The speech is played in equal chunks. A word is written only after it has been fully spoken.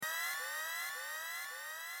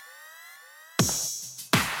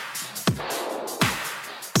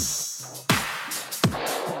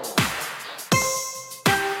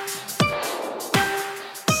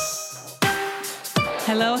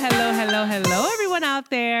everyone out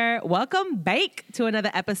there. Welcome back to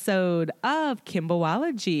another episode of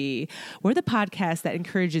Kimboology. We're the podcast that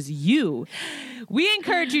encourages you. We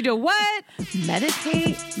encourage you to what?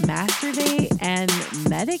 Meditate, masturbate, and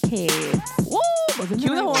medicate. Woo!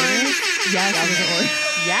 Cue the horn.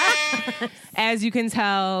 Yes. Yeah. As you can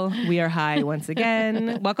tell, we are high once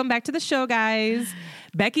again. Welcome back to the show, guys.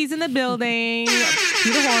 Becky's in the building.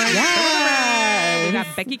 Cue the horn. Yes. We got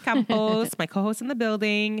Becky Campos, my co-host, in the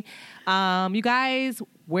building. You guys,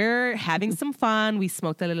 we're having some fun. We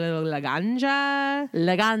smoked a little La Ganja.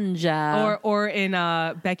 La Ganja. Or in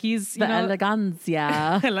Becky's, the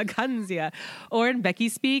elegancia. La Ganja. Or in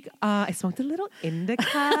Becky's speak, I smoked a little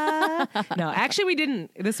indica. No, actually we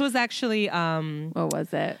didn't. This was actually... What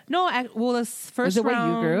was it? No, well, this first Was it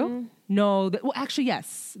round... what you grew? No, well, actually,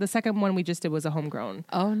 yes. The second one we just did was a homegrown.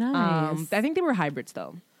 Oh, nice. I think they were hybrids,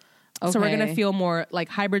 though. Okay. So we're gonna feel more like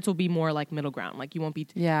hybrids will be more like middle ground. Like you won't be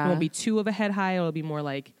you won't be too of a head high. It'll be more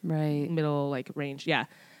like middle like range. Yeah.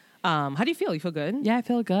 How do you feel? You feel good? Yeah, I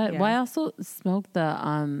feel good. Yeah. Well, I also smoked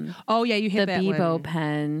the oh yeah, you hit the that Bebo one.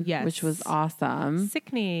 pen, Yes. which was awesome.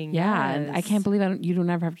 Sickening. Yeah, yes. and I can't believe you don't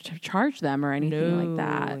ever have to charge them or anything like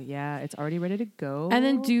that. Yeah, it's already ready to go. And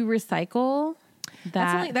then do you recycle?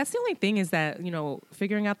 That's the only thing is that,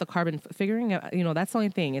 figuring out the carbon, that's the only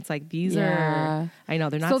thing. It's like these are, I know,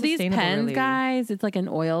 they're not so sustainable. These pens, really. guys, it's like an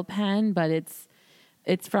oil pen, but it's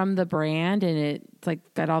from the brand and it's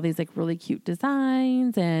like got all these like really cute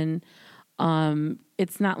designs and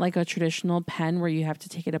it's not like a traditional pen where you have to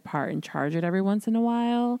take it apart and charge it every once in a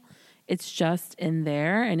while. It's just in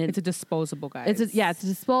there, and it's a disposable, guys. It's a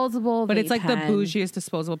disposable, but it's like pen. the bougiest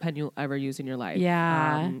disposable pen you'll ever use in your life.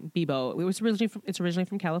 Yeah, Bebo. It's originally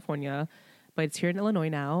from California, but it's here in Illinois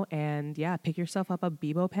now. And yeah, pick yourself up a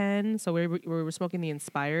Bebo pen. So we're smoking the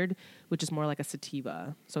Inspired, which is more like a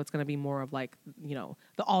sativa. So it's gonna be more of like the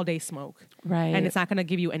all day smoke, right? And it's not gonna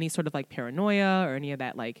give you any sort of like paranoia or any of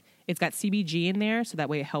that. Like it's got CBG in there, so that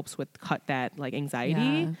way it helps with cut that like anxiety.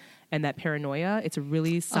 Yeah. And that paranoia, it's a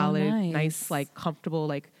really solid, nice, like comfortable,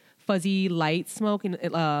 like fuzzy light smoke, and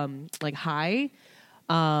like high,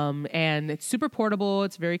 and it's super portable.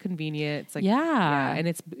 It's very convenient. It's like and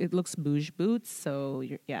it looks bouge boots. So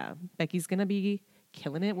Becky's gonna be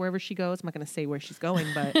killing it wherever she goes. I'm not gonna say where she's going,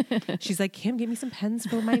 but she's like, Kim, get me some pens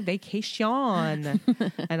for my vacation,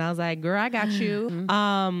 and I was like, girl, I got you.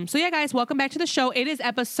 So yeah, guys, welcome back to the show. It is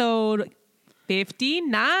episode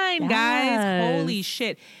 59, guys. Holy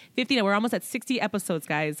shit. 59. We're almost at 60 episodes,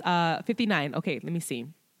 guys. 59. Okay, let me see.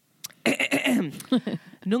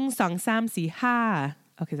 Nung song sam si ha.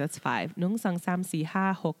 Okay, that's 5. Nung song sam si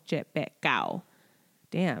ha hok jet bet gao.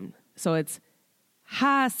 Damn. So it's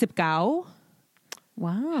ha sip gao.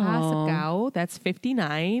 Wow. Ha sip gao. That's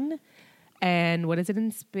 59. And what is it in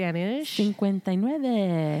Spanish?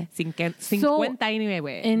 59. So, in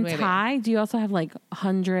Thai, do you also have like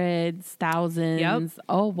hundreds, thousands? Yep.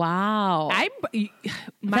 Oh, wow.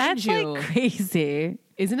 That's like crazy.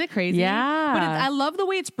 Isn't it crazy? Yeah. But I love the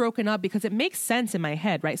way it's broken up because it makes sense in my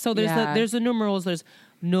head, right? So there's the numerals. There's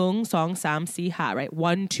nung, song, sam, si, ha, right?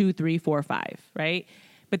 1, 2, 3, 4, 5, right?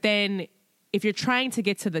 But then if you're trying to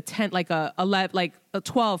get to the 10, like a 11, like a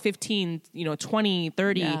 12, 15, 20,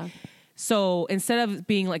 30. Yeah. So instead of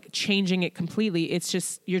being like changing it completely, it's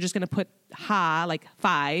just, you're just going to put ha, like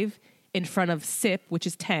 5 in front of sip, which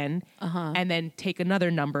is 10, and then take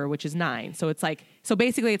another number, which is 9. So it's like, so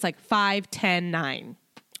basically it's like 5, 10, 9.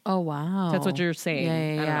 Oh, wow. That's what you're saying.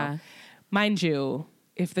 Yeah. I don't know. Mind you,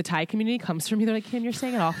 if the Thai community comes for me, they're like, Kim, you're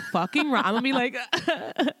saying it all fucking wrong. I'm going to be like,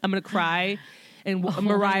 I'm going to cry. And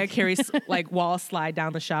Mariah Carey's like wall slide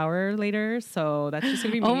down the shower later. So that's just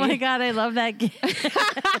going to be me. Oh my God, I love that. Be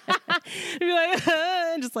like,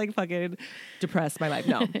 just like fucking depress my life.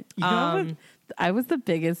 No. I was the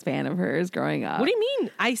biggest fan of hers growing up. What do you mean?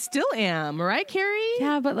 I still am. Mariah Carey?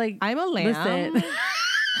 Yeah, but like, I'm a lamb. Listen.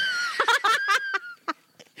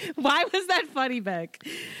 Why was that funny, Beck?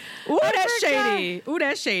 Ooh, that's shady. Ooh,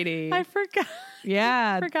 that's shady. I forgot.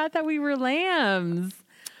 Yeah. I forgot that we were lambs.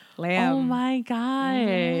 Lamb. Oh my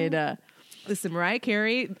God. Listen, Mariah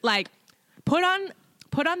Carey, like, put on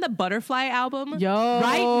the Butterfly album right now.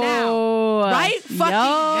 Right fucking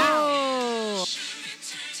now.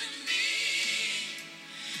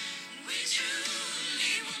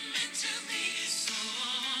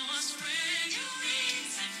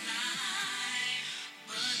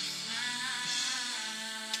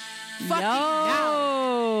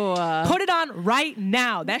 Now. Put it on right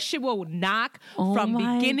now. That shit will knock from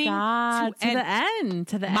beginning to end.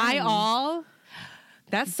 To the end. My all.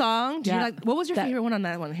 That song, what was your favorite one on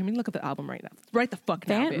that one? Let me look at the album right now. Right the fuck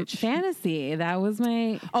now, bitch. Fantasy. That was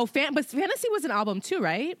my... Oh, but Fantasy was an album too,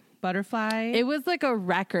 right? Butterfly. It was like a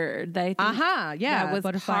record that I think that was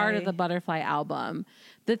Butterfly. part of the Butterfly album.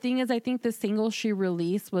 The thing is, I think the single she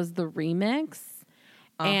released was the remix.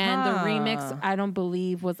 And the remix, I don't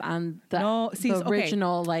believe, was on the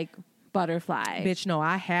original, like, Butterfly. Bitch, no,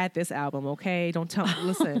 I had this album, okay? Don't tell me.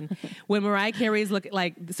 Listen, when Mariah Carey's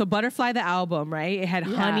so Butterfly, the album, right? It had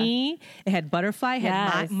Honey, it had Butterfly, it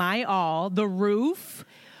had My All, The Roof,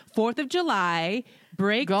 4th of July,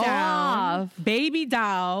 Breakdown, Baby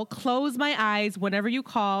Doll, Close My Eyes, Whenever You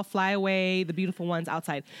Call, Fly Away, The Beautiful Ones,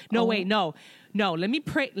 Outside. No, wait, no. Let me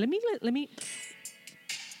pray. Let me.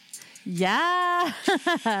 Yes.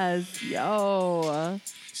 Yo.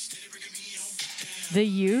 The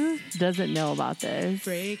youth doesn't know about this.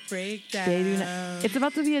 Break down. It's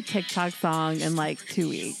about to be a TikTok song in like 2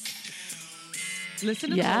 weeks.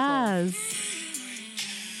 Listen to yes.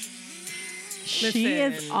 She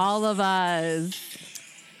is all of us.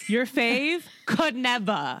 Your fave could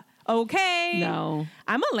never. Okay. No.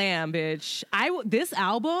 I'm a lamb, bitch. This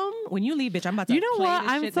album, when you leave, bitch, I'm about to. You know play what?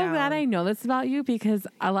 This I'm shit so down. glad I know this about you because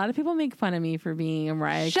a lot of people make fun of me for being a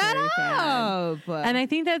Mariah Carey fan. Shut up. And I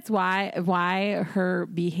think that's why her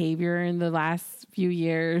behavior in the last few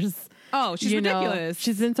years. Oh, she's ridiculous.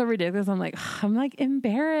 She's been so ridiculous. I'm like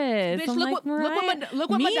embarrassed. Bitch, I'm look what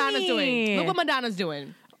Madonna's doing. Look what Madonna's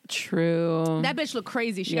doing. True. That bitch look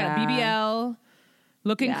crazy. She got a BBL,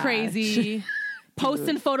 looking crazy.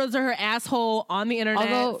 Posting photos of her asshole on the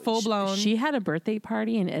internet, full blown. She had a birthday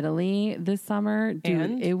party in Italy this summer.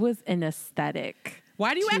 Dude, it was an aesthetic.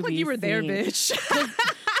 Why do you act like you were there, bitch?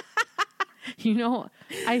 You know,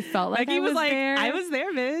 I felt like I was there. I was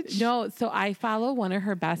there, bitch. No, so I follow one of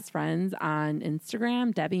her best friends on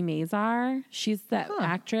Instagram, Debbie Mazar. She's the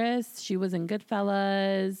actress. She was in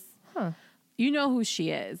Goodfellas. Huh. You know who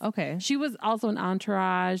she is. Okay. She was also in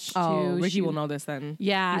Entourage, too. Oh, Ricky will know this then.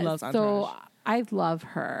 Yeah. He loves Entourage. So I love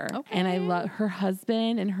her. Okay. And I love her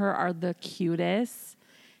husband and her are the cutest.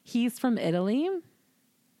 He's from Italy.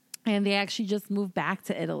 And they actually just moved back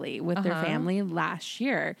to Italy with their family last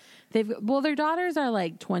year. Their daughters are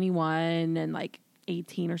like 21 and like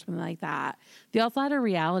 18 or something like that. They also had a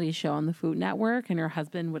reality show on the Food Network and her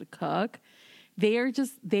husband would cook. They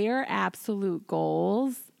are absolute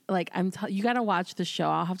goals. Like you got to watch the show.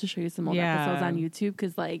 I'll have to show you some old episodes on YouTube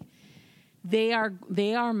because like they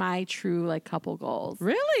are my true like couple goals.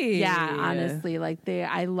 Really? Yeah, honestly, like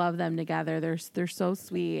I love them together. They're so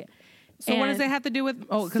sweet. So what does it have to do with?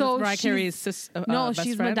 Oh, because it's Mariah Carey's sister. No,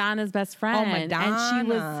 she's friend? Madonna's best friend. Oh,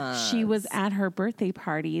 Madonna. And she was at her birthday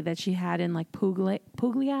party that she had in like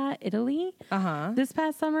Puglia, Italy, this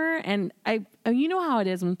past summer. And you know how it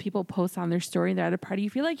is when people post on their story they're at a party,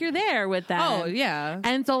 you feel like you're there with them. Oh yeah.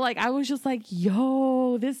 And so like I was just like,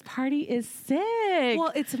 yo, this party is sick.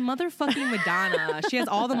 Well, it's motherfucking Madonna. She has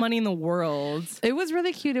all the money in the world. It was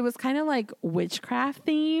really cute. It was kind of like witchcraft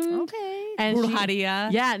themed. Okay. And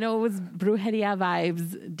Brujeria. it was brujeria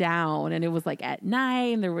vibes down. And it was like at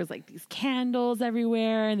night and there was like these candles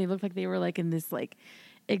everywhere. And they looked like they were like in this like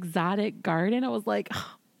exotic garden. I was like,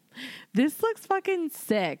 oh, this looks fucking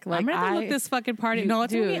sick. Like I'm gonna have to look this fucking party. No,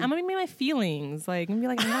 it's I'm gonna be my feelings. Like I'm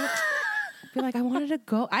gonna be like, I wanted to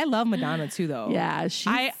go. I love Madonna too, though. Yeah,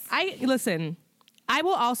 I listen. I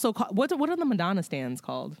will also call. What are the Madonna stands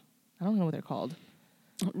called? I don't know what they're called.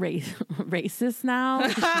 Racist now.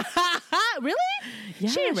 Really? Yeah,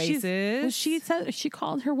 she ain't racist. She said she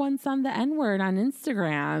called her one son the N-word on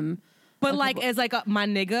Instagram. But like as like my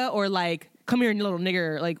nigga or like come here little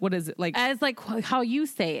nigger, like what is it like as like how you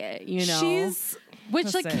say it, you know? She's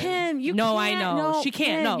like Kim, you no, can't. I know. No, she can't.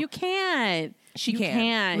 Kim, no. You can't. She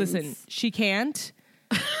can't. Listen, she can't.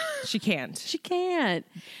 She can't. She can't.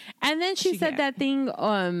 And then she said that thing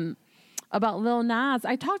about Lil Nas.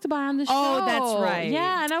 I talked about it on the show. Oh, that's right.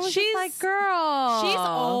 Yeah, and I was just like, girl. She's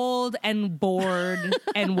old and bored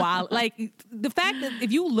and wild. Like, the fact that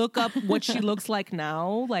if you look up what she looks like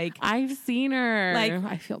now, like... I've seen her. Like,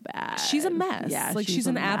 I feel bad. She's a mess. Yeah, like, she's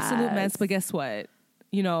an absolute mess. But guess what?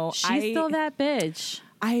 You know, she's still that bitch.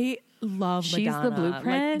 I love Madonna. She's the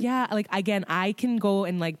blueprint. Like, yeah, like again, I can go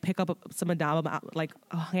and like pick up some Madonna, like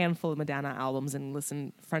a handful of Madonna albums and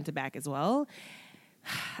listen front to back as well.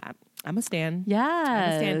 I'm a stan.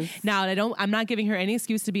 Yes. Now I'm not giving her any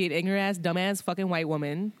excuse to be an ignorant ass, dumbass fucking white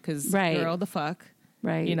woman. Because girl, the fuck.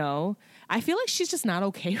 Right. You know, I feel like she's just not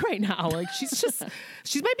okay right now. Like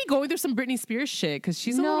she might be going through some Britney Spears shit because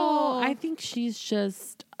she's a little. I think she's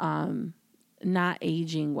just not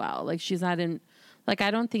aging well. Like she's not in. Like I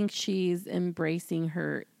don't think she's embracing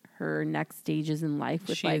her next stages in life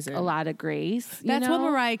with a lot of grace. That's what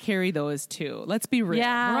Mariah Carey though is too. Let's be real.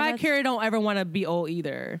 Yeah, Mariah Carey don't ever want to be old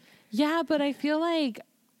either. Yeah, but I feel like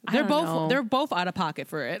they're both out of pocket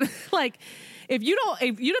for it. Like if you don't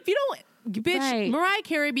bitch, right. Mariah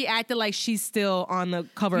Carey be acting like she's still on the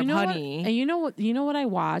cover of Honey. And you know what I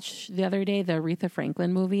watched the other day, the Aretha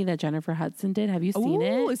Franklin movie that Jennifer Hudson did. Have you seen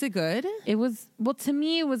it? Is it good? It was, well, to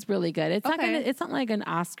me it was really good. It's not like an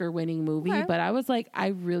Oscar winning movie, but I was like, I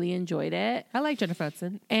really enjoyed it. I like Jennifer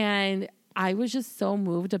Hudson. And I was just so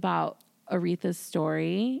moved about Aretha's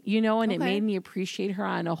story, and it made me appreciate her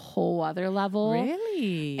on a whole other level.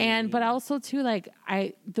 Really? But also too, like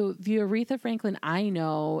the Aretha Franklin I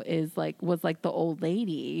know was like the old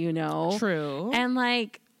lady, True. And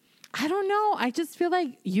like, I don't know. I just feel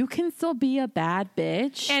like you can still be a bad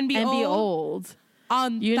bitch and be old.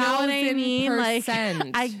 You know what I mean? Like,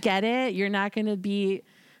 %. I get it. You're not going to be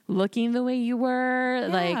looking the way you were,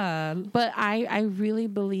 but I really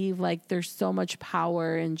believe like there's so much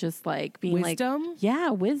power in just like being wisdom?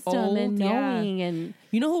 Wisdom old, and knowing and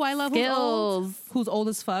who I love skills. Who's old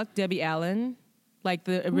as fuck? Debbie Allen, like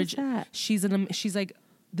the original. She's like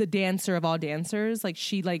the dancer of all dancers. Like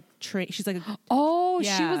she like she's like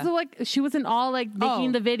she was in all like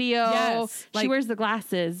making the video. Yes, she wears the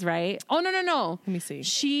glasses, right? Oh no. Let me see.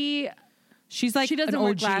 She's like she doesn't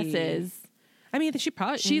wear glasses. I mean,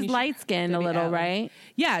 she's light skinned a little, Allen. Right?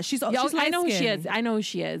 Yeah, she's I know who she is. I know who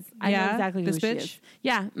she is. I know exactly who she is.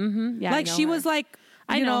 Yeah. Mm-hmm. Yeah. Like she was like,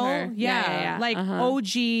 I know her. Yeah. Like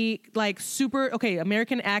OG, like super,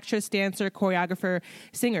 American actress, dancer, choreographer,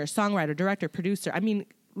 singer, songwriter, director, producer. I mean,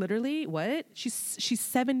 literally, what? She's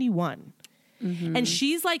 71. Mm-hmm. And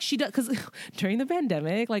she's like, she does, because during the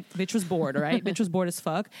pandemic, like, bitch was bored, right? Bitch was bored as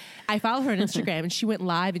fuck. I followed her on Instagram and she went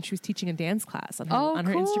live and she was teaching a dance class on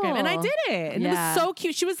her Instagram. And I did it. And it was so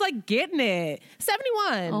cute. She was like getting it.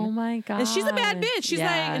 71. Oh my God. And she's a bad bitch. She's like,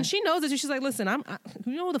 and she knows it. She's like, listen,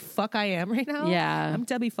 you know who the fuck I am right now? Yeah. I'm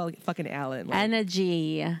Debbie fucking Allen. Like,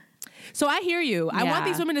 energy. So I hear you. I want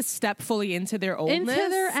these women to step fully into their oldness. Into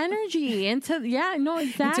their energy. Exactly.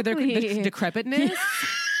 Into their decrepitness.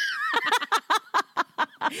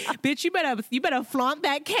 Bitch, you better flaunt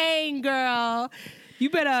that cane, girl. You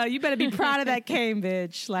better be proud of that cane,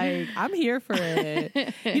 bitch. Like, I'm here for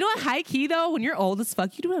it. You know what? High key though, when you're old as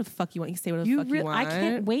fuck, you do whatever the fuck you want. You say whatever the fuck you want. I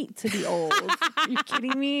can't wait to be old. Are you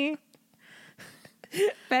kidding me?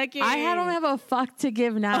 Becky, I don't have a fuck to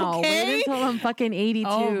give now. Okay? Wait until I'm fucking 82.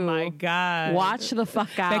 Oh my God. Watch the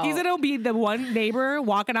fuck out. Becky's gonna be the one neighbor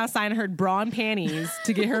walking outside in her bra and panties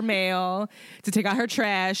to get her mail, to take out her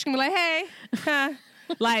trash. She's gonna be like, hey,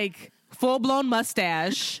 like full blown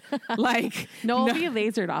mustache. Like, no, it'll be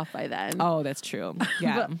lasered off by then. Oh, that's true.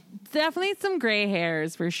 Yeah. But definitely some gray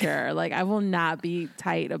hairs for sure. Like, I will not be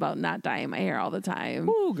tight about not dyeing my hair all the time.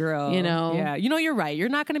 Ooh, girl. Yeah. You're right. You're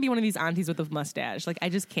not going to be one of these aunties with a mustache. Like, I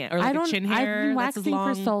just can't. Or like a chin hair. I've been waxing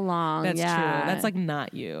for so long. That's true. That's like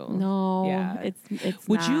not you. No. Yeah. It's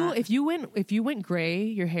would not. you, if you went gray,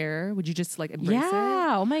 your hair, would you just like embrace it?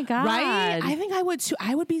 Yeah. Oh my God. Right? I think I would too.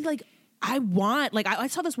 I would be like, I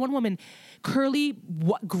saw this one woman, curly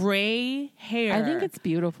gray hair. I think it's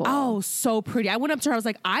beautiful. Oh, so pretty. I went up to her. I was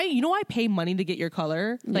like, I pay money to get your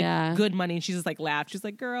color, like good money. And she just like laughed. She's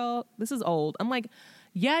like, girl, this is old. I'm like,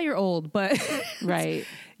 yeah, you're old, but right.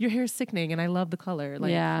 Your hair's sickening and I love the color.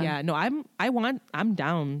 Like, yeah. No, I'm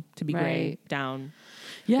down to be gray. Down.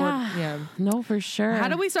 Yeah. No, for sure. How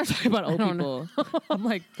do we start talking about old people? I'm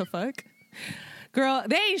like, the fuck? Girl,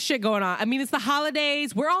 there ain't shit going on. I mean, it's the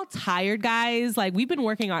holidays. We're all tired, guys. Like, we've been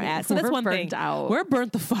working our ass. So that's one thing. We're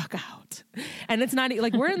burnt the fuck out. And it's not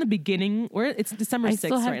like we're in the beginning. It's December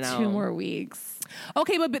 6th right now. I still have 2 more weeks.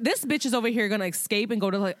 Okay, but this bitch is over here gonna escape and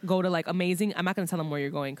go to like amazing. I'm not gonna tell them where you're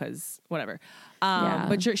going because whatever.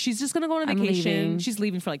 But she's just gonna go on a vacation. She's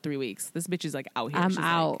leaving for like 3 weeks. This bitch is like out here. I'm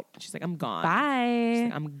out. She's like, I'm gone. Bye. She's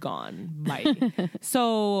like, I'm gone. Bye.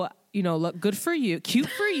 So, look, good for you. Cute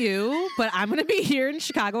for you. But I'm going to be here in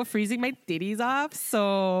Chicago freezing my titties off.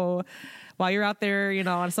 So while you're out there,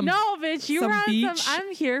 on some No, bitch, you were on beach.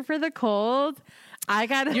 I'm here for the cold.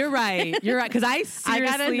 You're right. Because I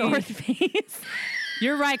got a North Face.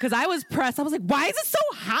 You're right. Because I was pressed. I was like, why is it so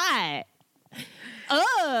hot?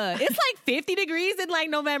 It's like 50 degrees in like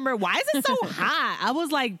November. Why is it so hot? I was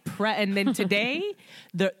like, and then today,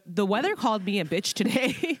 the weather called me a bitch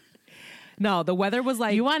today. No, the weather was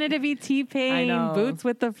like... You wanted to be T-Pain, boots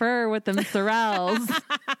with the fur with them Sorels.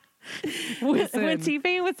 When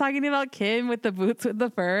T-Pain was talking about Kim with the boots with the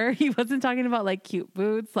fur, he wasn't talking about like cute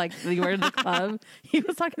boots like you wear in the club. He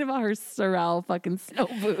was talking about her Sorel fucking snow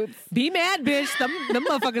boots. Be mad, bitch. Them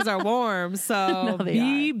motherfuckers are warm. So No,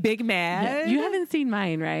 be are. big mad. You haven't seen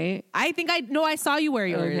mine, right? I think I saw you wear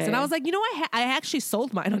yours. Okay. And I was like, I actually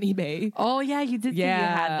sold mine on eBay. Oh yeah, you did. Yeah, say you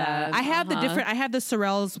had that. I have the different. I have the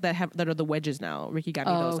Sorels that are the wedges now. Ricky got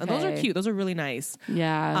me those, and those are okay. cute. Those are really nice.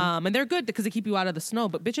 Yeah. And they're good because they keep you out of the snow.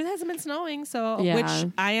 But bitch, it hasn't been snowing, so Yeah.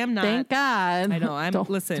 which I am not. Thank God. I know.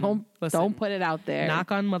 Listen. Don't put it out there.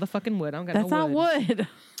 Knock on motherfucking wood. I don't got That's no not wood. wood.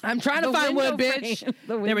 I'm trying to find wood, bitch.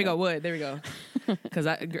 There we go. Wood. There we go. Because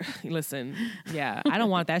listen, yeah, I don't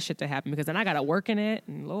want that shit to happen because then I got to work in it.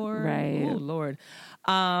 And Lord, Right. oh Lord.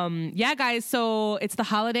 Yeah, guys. So it's the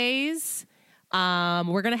holidays.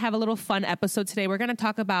 We're gonna have a little fun episode today. We're gonna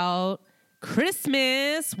talk about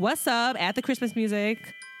Christmas. What's up at the Christmas music?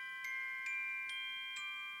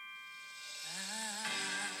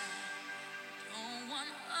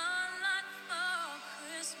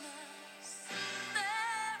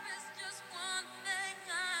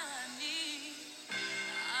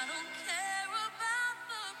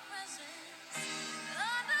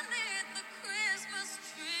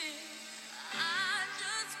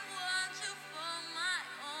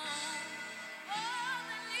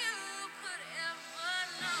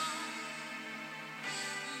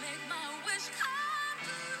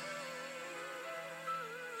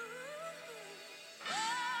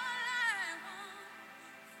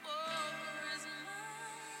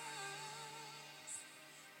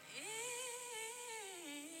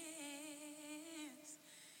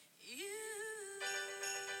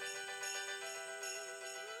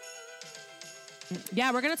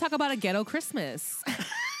 Yeah, we're going to talk about a ghetto Christmas.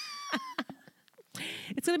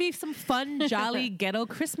 It's going to be some fun, jolly ghetto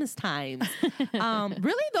Christmas times.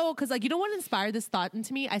 Really, though, because you know what inspired this thought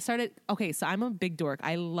into me? So I'm a big dork.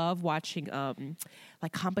 I love watching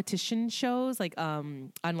competition shows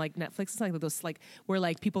on Netflix, like those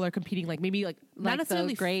where people are competing, maybe not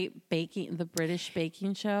necessarily the British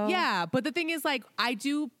baking show. Yeah, but the thing is, I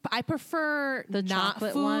prefer the not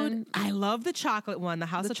chocolate food. One. I love the chocolate one, the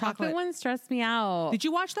House of Chocolate. The chocolate one stressed me out. Did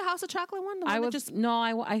you watch the House of Chocolate one?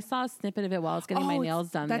 I saw a snippet of it while I was getting my nails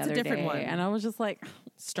done. That's the other a different day, one, and I was just like,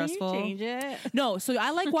 stressful. Can you change it? No, so I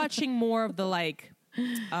like watching more of the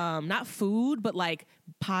not food, but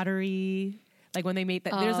pottery. When they made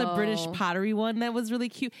that, there's a British pottery one that was really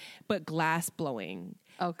cute, but glass blowing.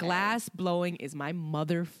 Okay. Glass blowing is my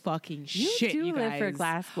motherfucking shit, you guys. Live for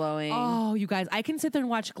glass blowing. Oh, you guys, I can sit there and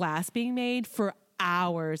watch glass being made for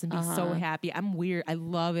hours and be so happy. I'm weird. I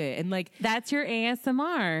love it. And that's your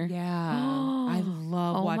ASMR. Yeah. I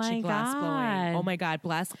love watching glass blowing. Oh my God,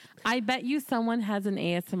 glass. I bet you someone has an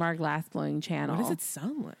ASMR glass blowing channel. What does it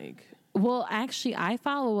sound like? Well, actually, I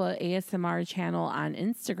follow a ASMR channel on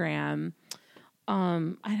Instagram.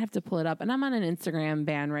 I'd have to pull it up, and I'm on an Instagram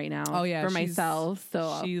ban right now. Oh yeah, for myself,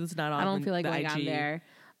 so she's not on. I don't feel like going on there.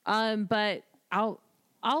 But I'll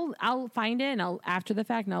find it, and after the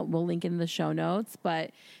fact, we'll link in the show notes.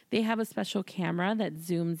 But they have a special camera that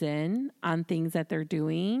zooms in on things that they're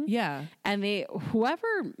doing. Yeah, and whoever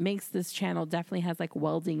makes this channel definitely has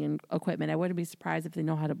welding and equipment. I wouldn't be surprised if they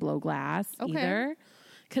know how to blow glass either,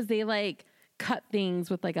 because they cut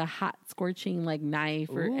things with a hot scorching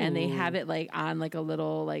knife, and they have it on a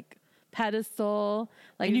little pedestal.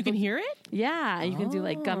 And you can hear it? Yeah, and you can do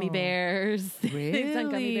gummy bears. Really? They've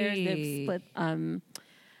done gummy bears. They've split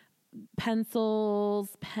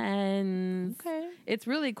pencils, pens. Okay. It's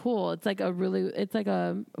really cool. It's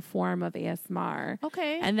a form of ASMR.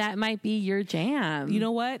 Okay. And that might be your jam. You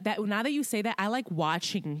know what? Now that you say that, I like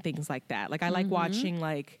watching things like that. I like watching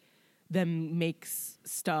them make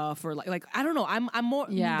stuff, or I don't know. I'm more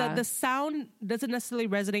the sound doesn't necessarily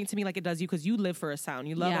resonate to me like it does you, because you live for a sound.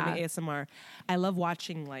 You love ASMR. I love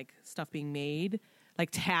watching stuff being made, like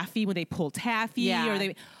taffy, when they pull taffy,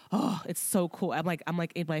 or it's so cool. I'm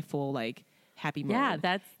in my full happy mode. Yeah,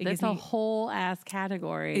 that's a whole ass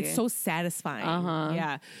category. It's so satisfying.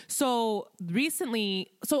 Yeah. So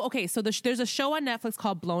recently, there's a show on Netflix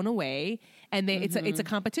called Blown Away, and it's a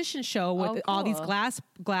competition show with all these glass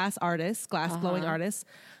artists, glass blowing artists.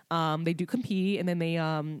 They do compete, and then they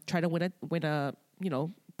try to win a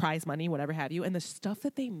prize money, whatever have you. And the stuff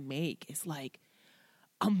that they make is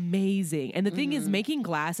amazing. And the thing is, making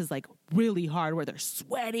glass is really hard, where they're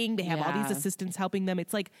sweating. They have all these assistants helping them.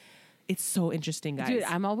 It's so interesting, guys. Dude,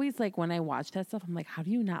 I'm always when I watch that stuff, I'm how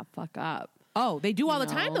do you not fuck up? Oh, they do all the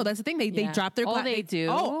time though. That's the thing. They drop their glass. They do.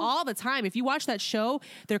 Oh, all the time. If you watch that show,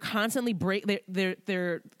 they're constantly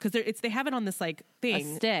they're because they have it on this like thing,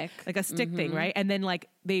 a stick, like a stick thing, right? And then like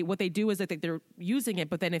what they do is that they're using it,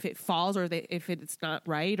 but then if it falls or if it's not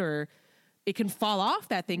right or it can fall off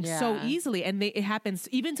that thing so easily. And it happens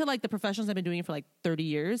even to like the professionals that have been doing it for like 30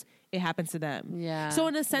 years. It happens to them. Yeah. So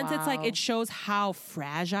in a sense, it's like it shows how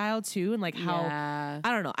fragile too, and like how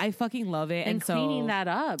I don't know. I fucking love it. And cleaning that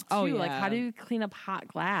up too. Oh, yeah. Like how do you clean up hot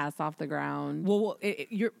glass off the ground? Well,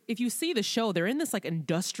 if you see the show, they're in this like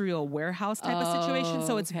industrial warehouse type of situation.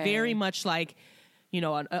 So it's very much like, you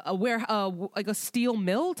know, like a steel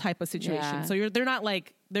mill type of situation. Yeah. So they're not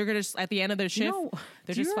like they're gonna just, at the end of their shift.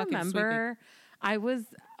 They're just fucking remember? I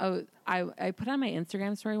put on my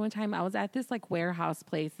Instagram story one time. I was at this like warehouse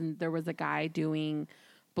place and there was a guy doing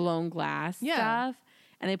blown glass stuff.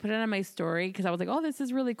 And I put it on my story because I was like, oh, this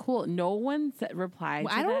is really cool. No one replied.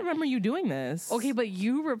 Well, I don't remember you doing this. Okay, but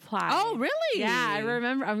you replied. Oh, really? Yeah, I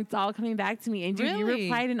remember. It's all coming back to me. And you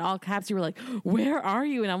replied in all caps. You were like, where are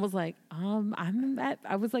you? And I was like,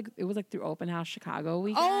 it was like through Open House Chicago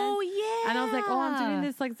weekend. Oh, yeah. And I was like, oh, I'm doing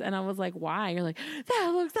this. Like, and I was like, why? And you're like,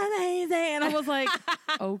 that looks amazing. And I was like,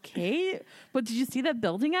 okay. But did you see that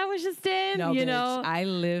building I was just in? No, you bitch. know, I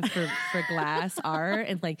live for glass art.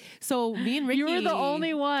 And like, so me and Ricky. You were the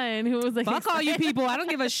only one who was like, fuck all you people. I don't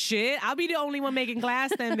give a shit. I'll be the only one making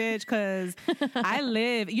glass then, bitch, because I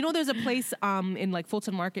live. You know, there's a place in like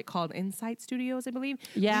Fulton Market called Insight Studios, I believe.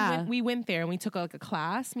 Yeah. We went there and we took like a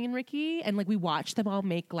class, me and Ricky, and like we watched them all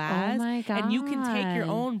make glass. Oh my God. And you can take your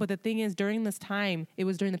own. But the thing is, during this time, it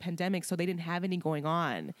was during the pandemic, so they didn't have any going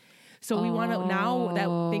on. So we want to, now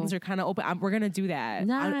that things are kind of open, we're going to do that.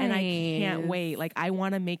 Nice. And I can't wait. Like, I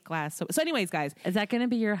want to make glass. So anyways, guys. Is that going to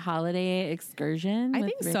be your holiday excursion? I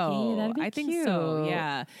think so. That'd be think so.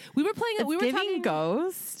 Yeah. We were playing, we were giving talking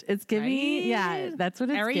Ghost. It's giving, right? yeah, that's what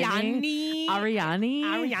it's Ariane. giving.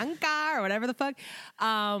 Arianka or whatever the fuck.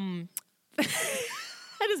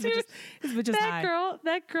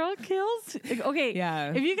 That girl kills. Okay,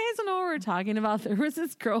 yeah. If you guys don't know what we're talking about, there was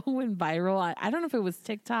this girl who went viral. I don't know if it was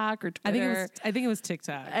TikTok or Twitter. I think it was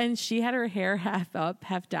TikTok. And she had her hair half up,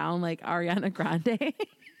 half down, like Ariana Grande.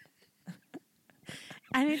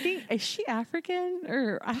 And I think, is she African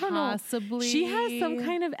or I don't know? Possibly. She has some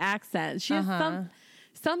kind of accent. She has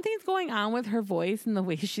something's going on with her voice and the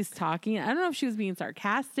way she's talking. I don't know if she was being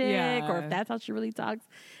sarcastic or if that's how she really talks.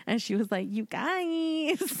 And she was like, you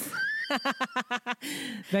guys.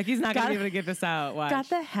 Becky's not going to be able to get this out. Watch. Got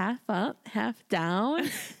the half up, half down.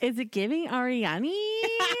 Is it giving Ariane?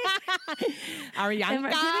 Arianka? Am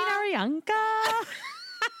I giving Arianka?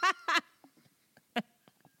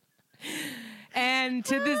 And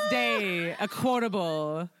to this day, a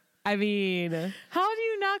quotable. I mean, how do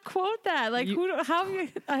you not quote that? Like, how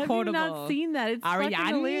have you not seen that? It's Ariane.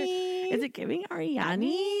 fucking hilarious. Is it giving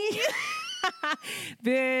Ariane?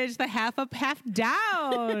 Bitch, the half up, half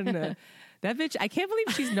down. That bitch, I can't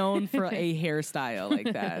believe she's known for a hairstyle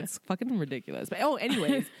like that. It's fucking ridiculous. But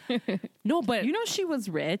anyways, no, but you know she was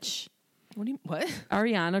rich. What?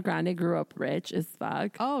 Ariana Grande grew up rich as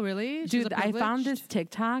fuck. Oh, really? Dude, I found this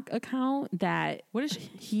TikTok account that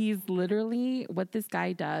he's literally what this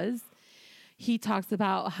guy does. He talks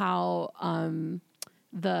about how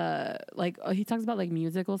he talks about like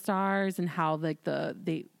musical stars and how like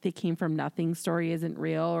they came from nothing story isn't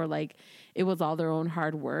real, or like it was all their own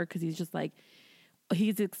hard work, because he's just like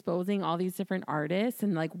he's exposing all these different artists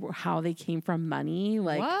and like how they came from money,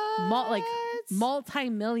 like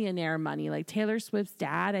multi-millionaire money. Like Taylor Swift's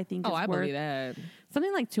dad, I think, is I worth believe that.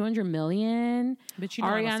 Something like $200 million. But you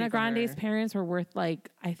know, Ariana Grande's parents were worth like,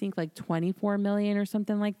 I think like $24 million or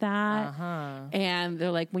something like that. And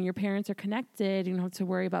they're like, when your parents are connected, you don't have to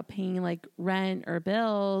worry about paying like rent or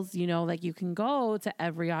bills. You know, like you can go to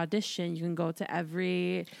every audition, you can go to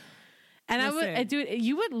every. And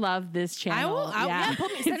you would love this channel.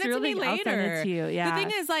 Send it to me later. I'll send it to you. Yeah. The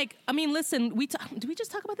thing is, like, I mean, listen, did we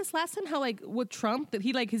just talk about this last time? How like with Trump, that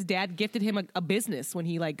he like his dad gifted him a business when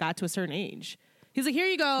he like got to a certain age. He's like, here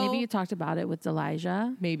you go. Maybe you talked about it with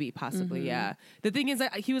Elijah. Maybe, possibly, yeah. The thing is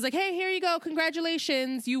that he was like, hey, here you go,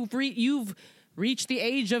 congratulations, you've reached the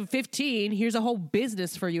age of 15. Here's a whole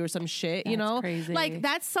business for you or some shit, you know? Crazy. Like,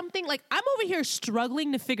 that's something, like, I'm over here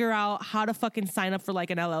struggling to figure out how to fucking sign up for, like,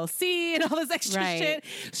 an LLC and all this extra shit.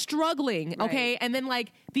 Struggling, okay? And then,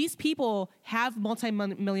 like, these people have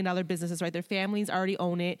multi-million-dollar businesses, right? Their families already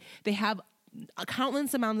own it. They have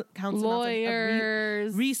countless amounts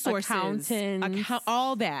lawyers, of resources, accountants,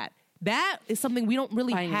 all that. That is something we don't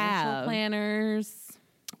really financial have. Planners.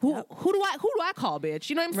 who do I call, bitch?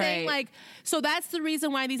 You know what I'm saying? Right. Like, so that's the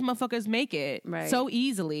reason why these motherfuckers make it so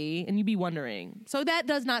easily, and you'd be wondering. So that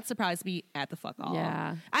does not surprise me at the fuck all.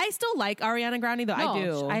 Yeah. I still like Ariana Grande though. No, I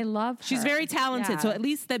do. I love her. She's very talented, Yeah. so at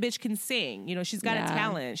least that bitch can sing. You know, she's got a Yeah.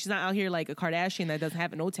 talent. She's not out here like a Kardashian that doesn't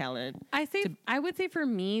have no talent. I would say for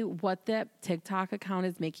me, what that TikTok account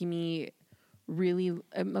is making me really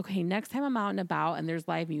okay. Next time I'm out and about and there's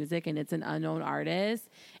live music and it's an unknown artist,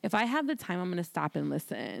 if I have the time, I'm going to stop and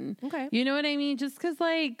listen. Okay, you know what I mean? Just because,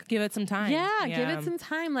 like, give it some time. Yeah, give it some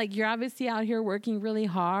time. Like, you're obviously out here working really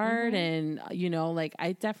hard, and you know, like,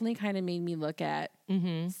 I definitely kind of made me look at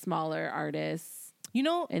smaller artists. You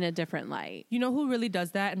know, in a different light. You know who really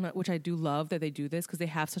does that, and which I do love that they do this because they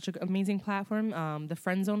have such an amazing platform. The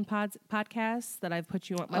Friend Zone podcast that I've put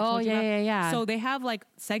you on. Yeah. So they have like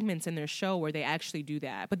segments in their show where they actually do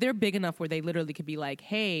that, but they're big enough where they literally could be like,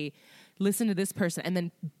 "Hey, listen to this person," and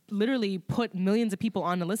then literally put millions of people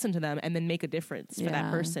on to listen to them, and then make a difference for that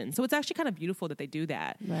person. So it's actually kind of beautiful that they do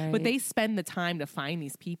that. Right. But they spend the time to find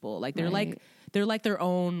these people. Like they're like their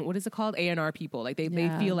own, what is it called? A&R people. Like they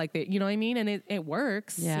feel like they, you know what I mean? And it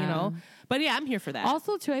works, you know? But yeah, I'm here for that.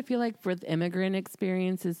 Also too, I feel like with immigrant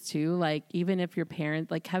experiences too, like even if your parents,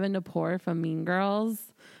 like Kevin Napor from Mean Girls.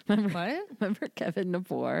 Remember Kevin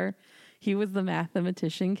Napor? He was the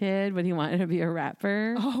mathematician kid, but he wanted to be a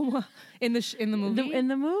rapper. Oh, in the movie? In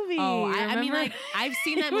the movie. Oh, I mean, like, I've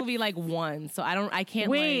seen that movie like once, so I can't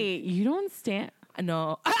wait, you don't stand.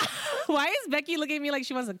 No. Why is Becky looking at me like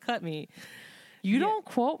she wants to cut me? You don't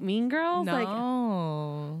quote Mean Girls? No.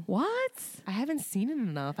 Like, what? I haven't seen it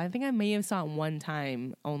enough. I think I may have saw it one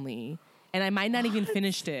time only. And I might not even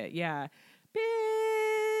finished it. Yeah.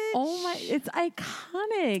 Bitch. Oh my, it's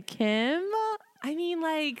iconic, Kim. I mean,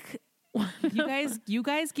 like, you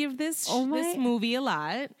guys give this this movie a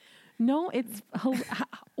lot. No, it's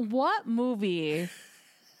what movie?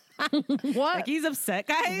 What? Like, he's upset,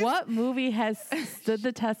 guys. What movie has stood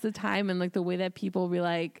the test of time and like the way that people be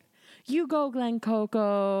like, "You go, Glen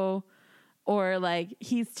Coco," or like,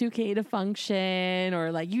 "He's too gay to function,"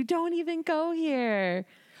 or like, "You don't even go here."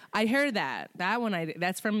 I heard that. That one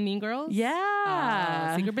that's from Mean Girls?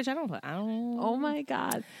 Yeah. Secret Bitch, I don't. Oh my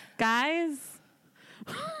God. Guys,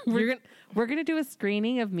 we're gonna do a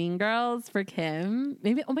screening of Mean Girls for Kim.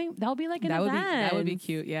 Maybe that'll be like an event. That would be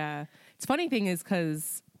cute, yeah. It's funny thing is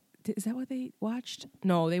because is that what they watched?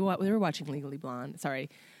 No, they were watching Legally Blonde. Sorry.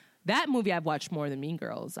 That movie I've watched more than Mean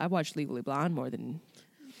Girls. I've watched Legally Blonde more than,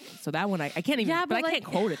 so that one I can't even, but I can't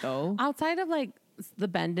quote it though. Outside of like the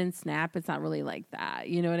bend and snap, it's not really like that.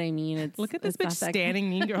 You know what I mean? It's look at this bitch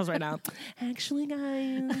standing Mean Girls right now. Actually,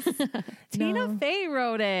 guys, Tina Fey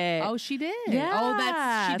wrote it. Oh, she did. Yeah.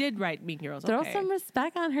 Oh, she did write Mean Girls. Throw some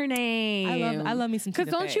respect on her name. I love me some Tina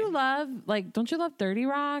Fey. Because don't you love 30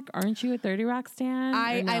 Rock? Aren't you a 30 Rock stan?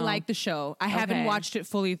 I like the show. I haven't watched it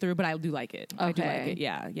fully through, but I do like it. Okay. I do like it.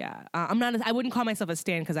 Yeah. I wouldn't call myself a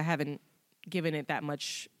stan because I haven't given it that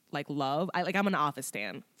much like love. I'm an Office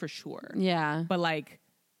stan for sure. Yeah. But like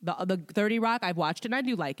the 30 Rock, I've watched it and I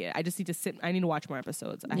do like it. I just need to I need to watch more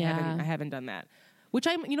episodes. I haven't done that. Which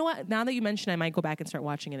you know what? Now that you mention, I might go back and start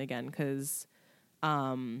watching it again because,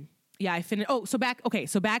 I finished. Oh, so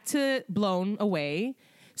back to Blown Away.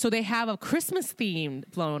 So they have a Christmas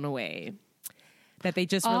themed Blown Away that they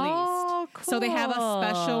just released. Oh, cool. So they have a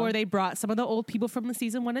special where they brought some of the old people from the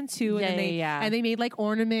season 1 and 2, and they made like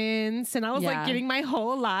ornaments, and I was like giving my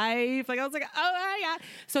whole life. Like I was like, oh my God.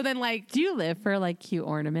 So then like, do you live for like cute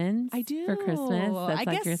ornaments? I do for Christmas. That's I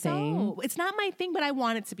like guess your thing. It's not my thing, but I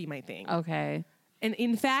want it to be my thing. Okay. And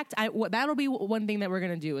in fact, that'll be one thing that we're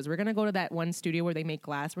going to do is we're going to go to that one studio where they make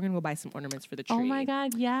glass. We're going to go buy some ornaments for the tree. Oh my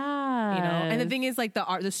God, yeah. You know, and the thing is, like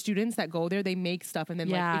the students that go there, they make stuff, and then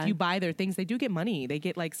like if you buy their things, they do get money. They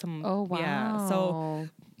get like some. Oh wow. Yeah. So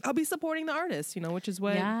I'll be supporting the artists, you know, which is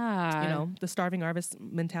what the starving artist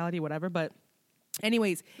mentality, whatever. But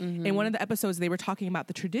anyways, in one of the episodes, they were talking about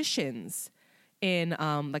the traditions in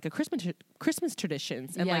like a Christmas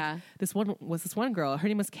traditions, and like this one girl, her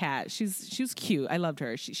name was Kat. She was cute. I loved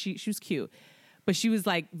her. She was cute, but she was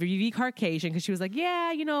like really Caucasian because she was like,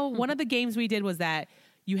 one of the games we did was that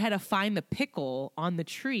you had to find the pickle on the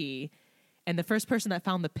tree. And the first person that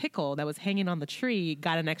found the pickle that was hanging on the tree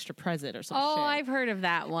got an extra present or something. Oh, I've heard of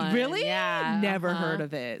that one. Really? Yeah. Never heard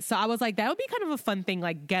of it. So I was like, that would be kind of a fun thing,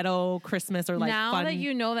 like ghetto Christmas or like now fun. that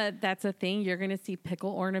you know that that's a thing, you're going to see pickle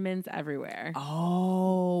ornaments everywhere.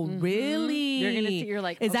 Oh, really? You're going to see, you're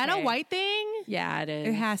like, is that a white thing? Yeah, it is.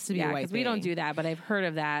 It has to be a white thing. We don't do that, but I've heard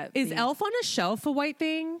of that. Is Elf on a Shelf a white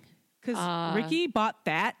thing? Because Ricky bought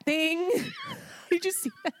that thing. Did you see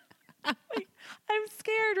that? I'm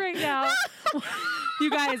scared right now. You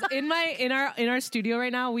guys, in our studio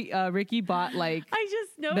right now, we Ricky bought like I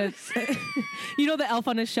just noticed. You know the elf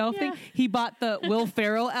on a shelf thing? He bought the Will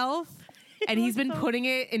Ferrell elf. And he's been putting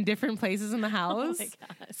it in different places in the house. Oh my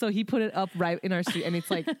God. So he put it up right in our studio, and it's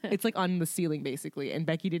like on the ceiling basically. And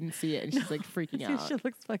Becky didn't see it, and she's like freaking out. She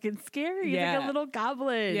looks fucking scary. Yeah. Like a little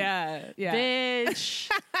goblin. Yeah, yeah. Bitch.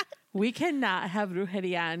 We cannot have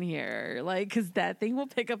brujeria in here. Like, because that thing will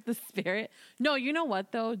pick up the spirit. No, you know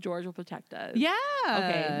what, though? George will protect us. Yeah.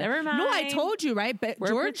 Okay, never mind. No, I told you, right? But we're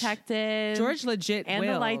George, protected. George legit and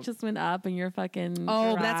will. The light just went up in your fucking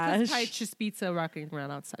Oh, garage. that's because probably just pizza rocking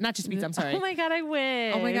around outside. Not just pizza, I'm sorry. Oh, my God, I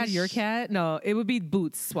wish. Oh, my God, your cat? No, it would be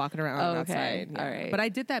Boots walking around outside. Yeah. All right. But I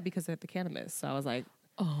did that because I had the cannabis. So I was like,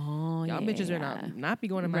 oh, y'all bitches are not be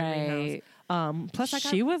going to my greenhouse. Plus,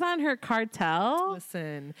 she was on her cartel.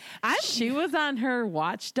 Listen, she was on her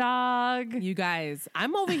watchdog. You guys,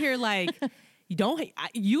 I'm over here like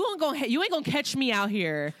you ain't gonna catch me out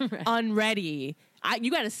here unready.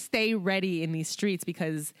 You got to stay ready in these streets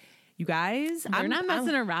because you guys, I'm not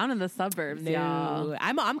messing around in the suburbs. No, y'all.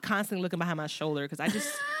 I'm constantly looking behind my shoulder because I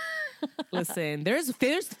just. Listen, there's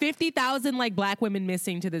 50,000 like black women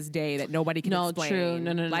missing to this day that nobody can explain. True.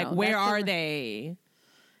 No. Like, where are they?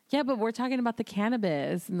 Yeah, but we're talking about the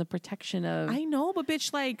cannabis and the protection of. I know, but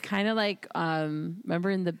bitch, like kind of like remember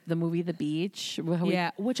in the movie The Beach?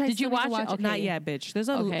 Which I did you watch it? Okay. Not yet, bitch. There's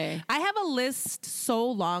I have a list so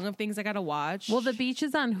long of things I gotta watch. Well, The Beach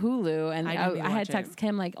is on Hulu, and I had texted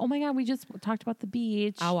him like, "Oh my God, we just talked about The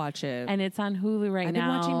Beach. I'll watch it, and it's on Hulu right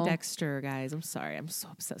now." I've been watching Dexter, guys. I'm sorry, I'm so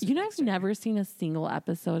obsessed. You know, I've never seen a single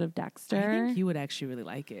episode of Dexter. I think you would actually really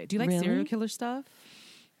like it. Do you like serial killer stuff?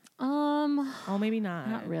 Oh, maybe not.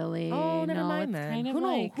 Not really. Oh, never mind then.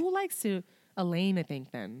 Who likes to? Elaine, I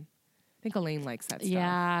think then. I think Elaine likes that stuff.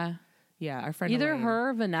 Yeah, our friend either Elaine. her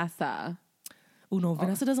or Vanessa. Oh no,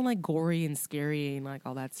 Vanessa doesn't like gory and scary and like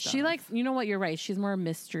all that stuff. She likes, you know what? You're right. She's more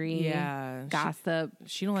mystery. Yeah, gossip.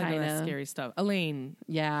 She don't like all that scary stuff. Elaine.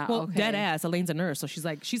 Yeah. Well, dead ass. Elaine's a nurse, so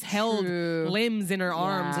she's held limbs in her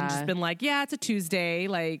arms and just been like, yeah, it's a Tuesday,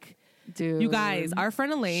 like. Dude, you guys, our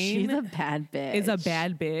friend Elaine, she's a bad bitch. Is a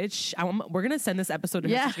bad bitch. We're gonna send this episode to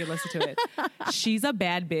her so she can listen to it. She's a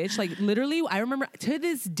bad bitch. Like literally, I remember to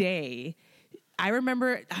this day. I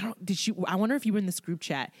wonder if you were in this group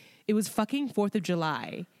chat. It was fucking 4th of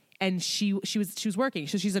July. And she was working.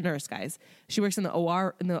 So she's a nurse, guys. She works in the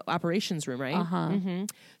OR, in the operations room, right? Mm-hmm.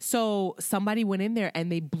 So somebody went in there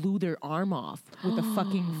and they blew their arm off with a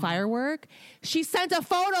fucking firework. She sent a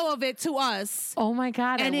photo of it to us. Oh my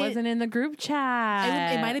God. And it wasn't in the group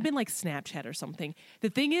chat. It might have been like Snapchat or something.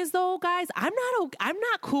 The thing is though, guys, I'm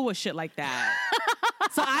not cool with shit like that.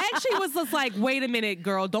 So I actually was just like, wait a minute,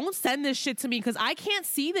 girl, don't send this shit to me because I can't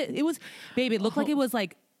see that. It was, babe, it looked like it was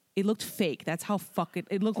like, it looked fake. That's how fucking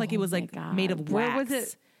it looked like it was like made of wax. Where was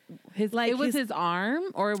it? It was his arm,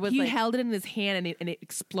 or it was he held it in his hand and it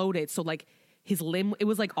exploded. So like his limb, it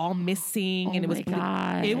was like all missing and it was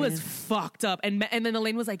it was fucked up. And then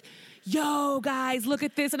Elaine was like, "Yo, guys, look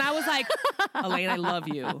at this." And I was like, "Elaine, I love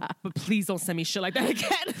you, but please don't send me shit like that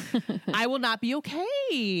again. I will not be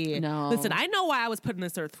okay." No, listen, I know why I was put in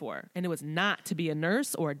this earth for, and it was not to be a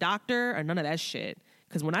nurse or a doctor or none of that shit.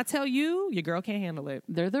 Because when I tell you, your girl can't handle it.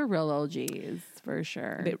 They're the real OGs, for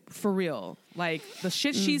sure. For real. Like, the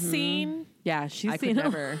shit she's seen. Yeah, she's seen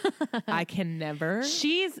never. I can never.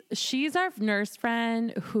 She's our nurse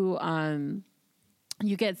friend who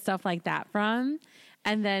you get stuff like that from.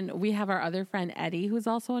 And then we have our other friend, Eddie, who's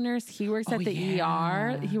also a nurse. He works at the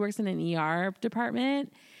ER. He works in an ER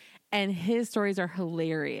department. And his stories are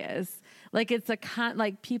hilarious. Like, it's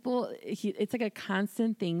it's like a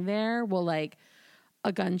constant thing there. Well, like,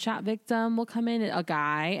 a gunshot victim will come in, a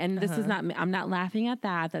guy, and this is not, I'm not laughing at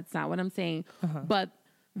that. That's not what I'm saying. But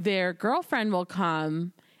their girlfriend will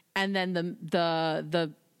come, and then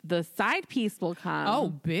the side piece will come.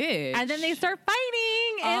 Oh, bitch. And then they start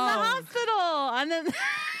fighting in the hospital. And then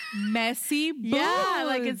messy boots. Yeah,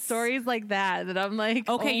 like it's stories like that I'm like,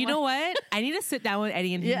 okay, you know what? I need to sit down with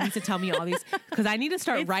Eddie and he needs to tell me all these because I need to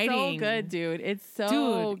start writing. It's so good, dude. It's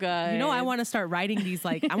so good. You know, I want to start writing these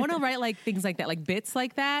I want to write like things like that, like bits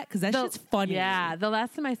like that because that shit's funny. Yeah, the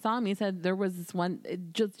last time I saw him, he said there was this one.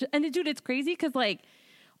 Dude, it's crazy because like.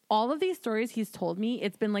 All of these stories he's told me,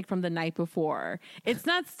 it's been like from the night before. It's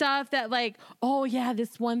not stuff that like, oh yeah,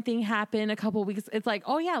 this one thing happened a couple weeks. It's like,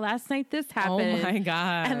 oh yeah, last night this happened. Oh my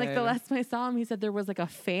God. And like the last time I saw him, he said there was like a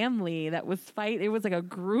family that was fighting. It was like a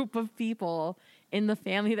group of people in the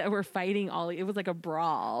family that were fighting it was like a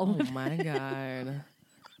brawl. Oh my God.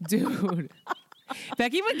 Dude.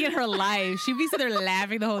 Becky would get her life. She'd be sitting there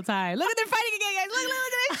laughing the whole time. Look at they're fighting again, guys. Look at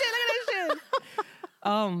that shit. Look at that shit.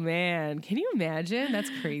 Oh man, can you imagine? That's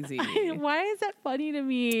crazy. Why is that funny to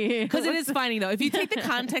me? Because it is funny though. If you take the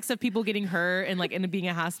context of people getting hurt and like in being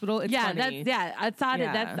a hospital, it's funny. I thought it.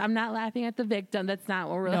 I'm not laughing at the victim. That's not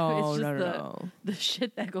what we're. No, it's just the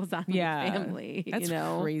shit that goes on in the family. That's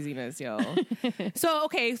craziness, yo. So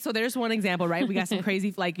there's one example, right? We got some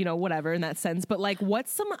crazy, like whatever in that sense. But like, what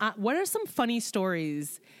are some funny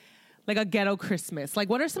stories? Like a ghetto Christmas. Like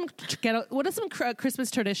what are some Christmas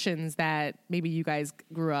traditions that maybe you guys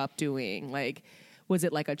grew up doing? Like, was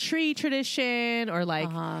it like a tree tradition or like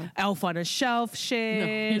elf on a shelf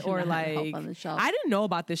shit? No, or like, elf on the shelf. I didn't know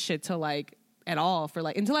about this shit till like at all for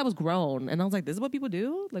like, until I was grown. And I was like, this is what people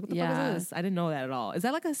do? Like what the fuck is this? I didn't know that at all. Is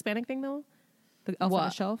that like a Hispanic thing though? The elf on the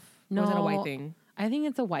shelf? No. Or is that a white thing? I think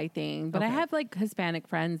it's a white thing, but I have like Hispanic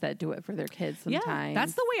friends that do it for their kids sometimes. Yeah,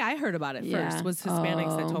 that's the way I heard about it first, was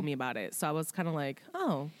Hispanics that told me about it. So I was kind of like,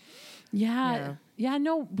 oh. Yeah.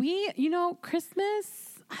 No,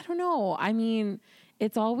 Christmas, I don't know. I mean,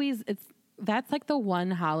 that's like the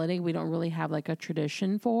one holiday we don't really have like a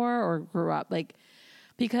tradition for or grew up like,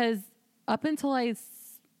 because up until I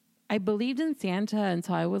believed in Santa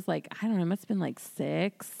until I was like, I don't know, it must have been like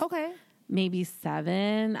 6. Okay. Maybe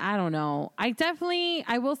 7. I don't know. I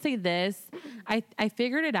will say this. I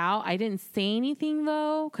figured it out. I didn't say anything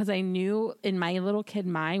though, because I knew in my little kid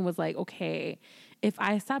mind was like, okay, if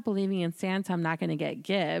I stop believing in Santa, I'm not going to get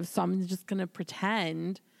gifts. So I'm just going to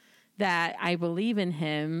pretend that I believe in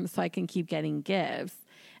him so I can keep getting gifts.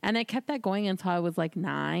 And I kept that going until I was like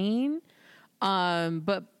 9.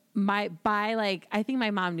 But I think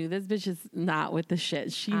my mom knew this bitch is not with the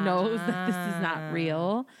shit. She knows that this is not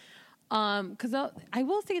real. Cause I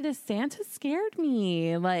will say this, Santa scared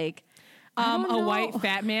me. Like, a white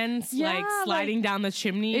fat man like sliding down the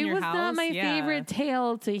chimney in your house. It was not my favorite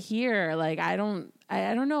tale to hear. Like, I don't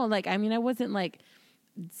know. Like, I mean, I wasn't like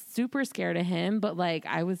super scared of him, but like,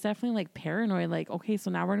 I was definitely like paranoid. Like, okay,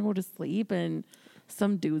 so now we're gonna go to sleep and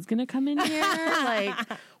some dude's gonna come in here. Like,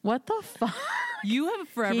 what the fuck? You have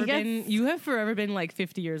forever been like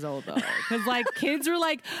 50 years old though, because like kids were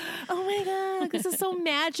like, oh my god, like, this is so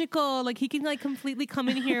magical. Like he can like completely come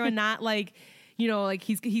in here and not like, like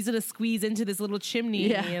he's gonna squeeze into this little chimney.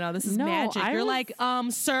 Yeah. This is magic. You're like,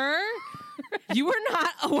 sir, you are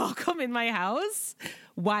not welcome in my house.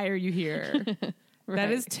 Why are you here? Right.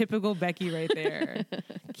 That is typical Becky right there.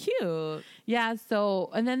 Cute. Yeah. So,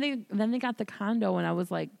 and then they got the condo when I was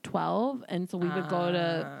like 12, and so we would go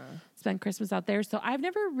to spend Christmas out there. So there's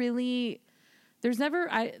never really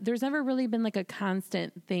been like a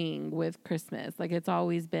constant thing with Christmas. Like it's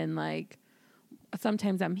always been like,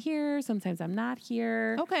 sometimes I'm here, sometimes I'm not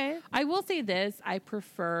here. Okay. I will say this, I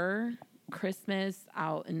prefer Christmas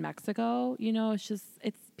out in Mexico. It's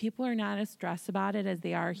people are not as stressed about it as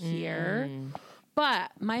they are here.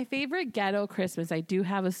 But my favorite ghetto Christmas, I do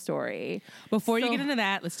have a story. Before you get into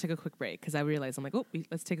that, let's take a quick break because I realize I'm like,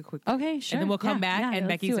 let's take a quick break. Okay, sure. And then we'll come back and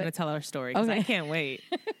Becky's going to tell our story because I can't wait.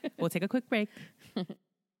 We'll take a quick break.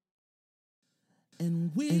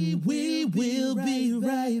 And we will be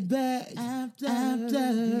right back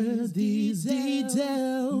after these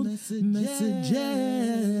detailed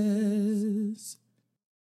messages.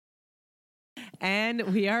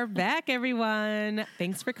 And we are back, everyone.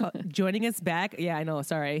 Thanks for joining us back. Yeah, I know.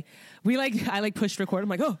 Sorry. I pushed record. I'm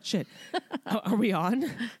like, oh, shit. Are we on?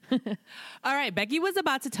 All right. Becky was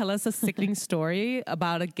about to tell us a sickening story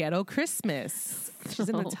about a ghetto Christmas. She's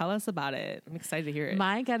going to tell us about it. I'm excited to hear it.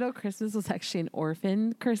 My ghetto Christmas was actually an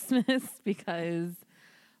orphan Christmas because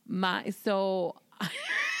oh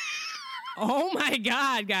my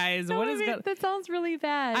God, guys. That sounds really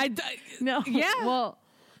bad. No. Yeah. Well,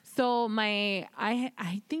 so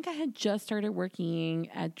I think I had just started working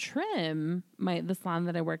at Trim, the salon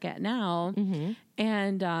that I work at now,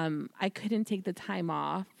 and I couldn't take the time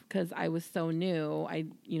off because I was so new.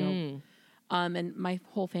 And my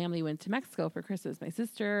whole family went to Mexico for Christmas. My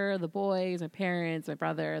sister, the boys, my parents, my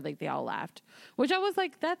brother, like they all left, which I was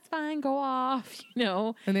like, that's fine, go off,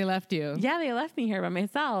 And they left you. Yeah, they left me here by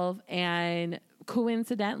myself, and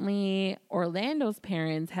coincidentally, Orlando's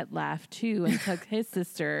parents had left too and took his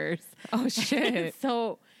sisters. Oh shit!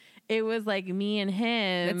 So it was like me and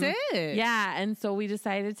him. That's it. Yeah, and so we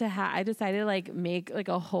decided to I decided to like make like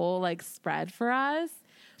a whole like spread for us.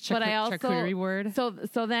 But I also charcuterie word. So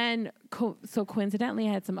then coincidentally,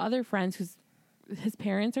 I had some other friends his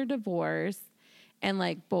parents are divorced. And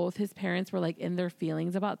like both his parents were like in their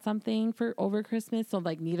feelings about something for over Christmas. So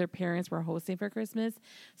like neither parents were hosting for Christmas.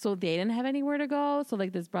 So they didn't have anywhere to go. So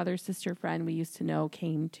like this brother sister friend we used to know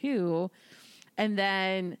came too. And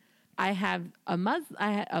then I have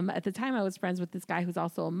at the time I was friends with this guy who's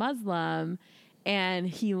also a Muslim. And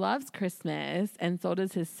he loves Christmas, and so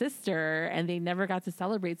does his sister, and they never got to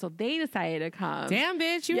celebrate, so they decided to come. Damn,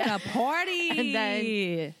 bitch, you had a party. And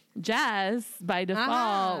then Jess, by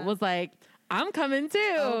default, was like, I'm coming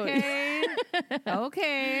too. Okay.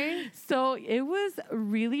 Okay. So it was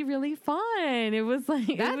really, really fun. It was like,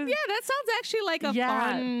 that sounds actually like a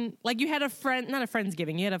fun, like you had a friend, not a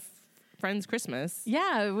Friendsgiving, you had a friend's Christmas.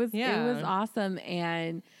 Yeah, it was awesome.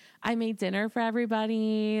 And I made dinner for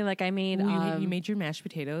everybody. Like I made, you made your mashed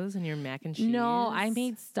potatoes and your mac and cheese. No, I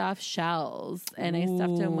made stuffed shells, and I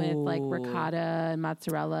stuffed them with like ricotta and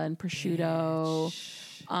mozzarella and prosciutto.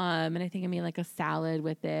 And I think I made like a salad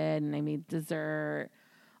with it, and I made dessert.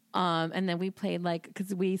 And then we played like,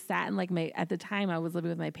 cause we sat in like at the time I was living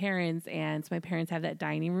with my parents, and so my parents have that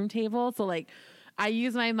dining room table. So like I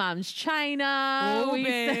used my mom's china. Oh,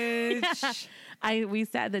 bitch. We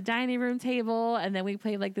sat at the dining room table, and then we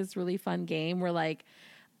played like this really fun game where like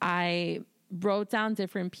I wrote down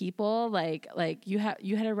different people. Like you had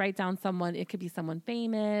to write down someone. It could be someone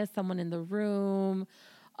famous, someone in the room,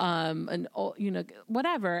 and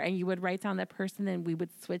whatever. And you would write down that person, and we would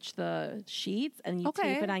switch the sheets, and you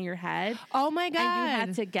tape it on your head. Oh my God! And you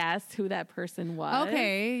had to guess who that person was.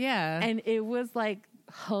 Okay, yeah. And it was like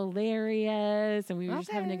hilarious, and we were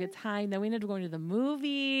just having a good time. Then we ended up going to the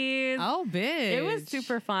movies. Oh, bitch. It was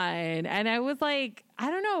super fun. And I was like,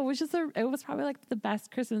 I don't know, it was probably like the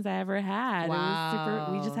best Christmas I ever had. Wow. It was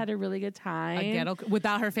super, we just had a really good time.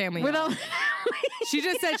 Without her family. Without She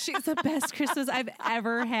just said she's the best Christmas I've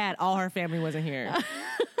ever had. All her family wasn't here.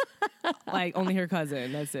 Like only her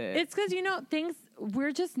cousin. That's it. It's because,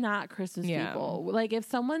 we're just not Christmas people. Like if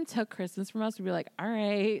someone took Christmas from us, we'd be like, all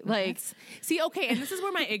right. Like, see, okay. And this is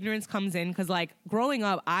where my ignorance comes in. Cause like growing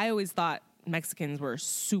up, I always thought Mexicans were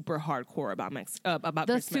super hardcore about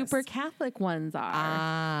the Christmas. super Catholic ones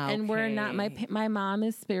are, and we're not. My mom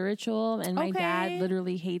is spiritual, and my dad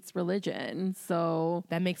literally hates religion. So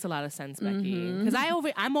that makes a lot of sense, Becky. Because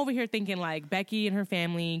I'm over here thinking like Becky and her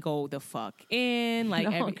family go the fuck in, like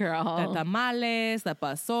the tamales, the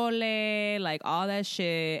pozole, like all that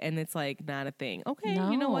shit, and it's like not a thing. Okay,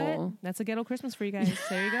 you know what? That's a ghetto Christmas for you guys.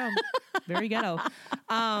 There you go. Very ghetto.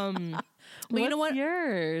 Well, you know what?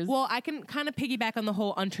 Yours? Well, I can kind of piggyback on the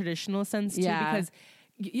whole untraditional sense too, because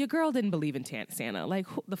your girl didn't believe in Santa. Like,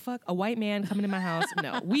 who the fuck? A white man coming to my house?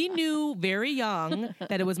 No. We knew very young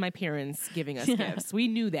that it was my parents giving us gifts. We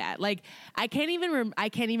knew that. Like, I can't even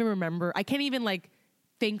remember. I can't even like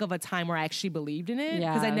think of a time where I actually believed in it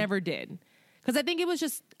because I never did. Because I think it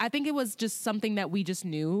was just something that we just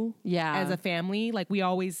knew as a family. Like, we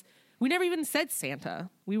never even said Santa.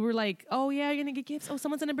 We were like, oh yeah, you're gonna get gifts. Oh,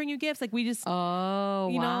 someone's gonna bring you gifts. Like we just, we're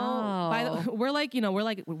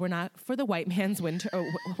not for the white man's winter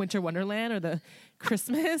wonderland or the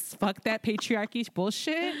Christmas. Fuck that patriarchy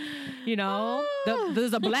bullshit.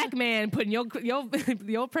 There's a black man putting your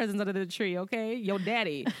presents under the tree. Okay, your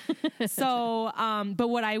daddy. So, but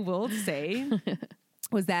what I will say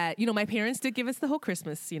was that my parents did give us the whole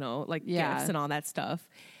Christmas, gifts and all that stuff.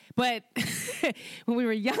 But when we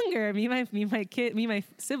were younger, me and my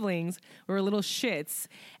siblings were little shits,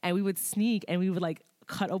 and we would sneak and we would like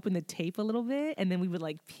cut open the tape a little bit, and then we would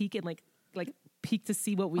like peek and like peek to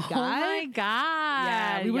see what we got. Oh my God.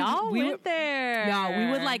 Yeah, we went there. No,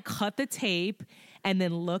 we would like cut the tape and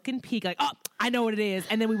then look and peek like, oh, I know what it is.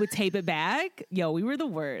 And then we would tape it back. Yo, we were the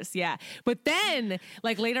worst. Yeah. But then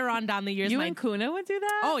like later on down the years, and Kuna would do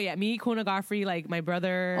that? Oh yeah. Me, Kuna, Godfrey, like my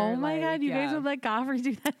brother. Oh my God. You guys would let Godfrey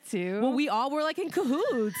do that too? Well, we all were like in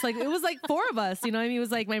cahoots. Like it was like four of us, what I mean? It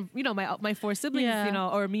was like my four siblings,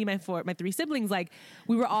 or me, my three siblings, like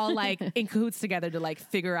we were all like in cahoots together to like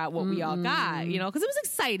figure out what we all got, cause it was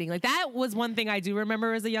exciting. Like that was one thing I do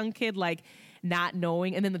remember as a young kid, like not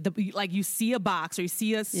knowing, and then like you see a box or you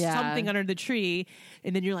see something under the tree,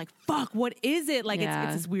 and then you're like, fuck, what is it? Like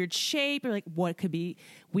it's this weird shape, or like what could be.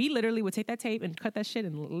 We literally would take that tape and cut that shit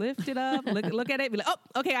and lift it up, look at it, be like,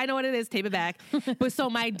 oh, okay, I know what it is, tape it back. But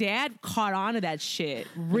so my dad caught on to that shit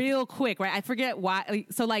real quick, right? I forget why.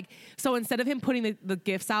 So instead of him putting the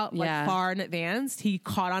gifts out like far in advance, he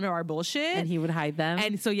caught on to our bullshit, and he would hide them.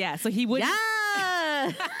 And so he would.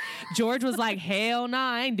 George was like, hell no,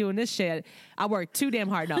 I ain't doing this shit. I worked too damn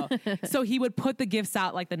hard. No. So he would put the gifts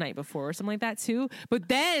out like the night before or something like that too. But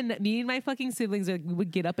then me and my fucking siblings, we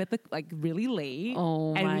would get up at really late.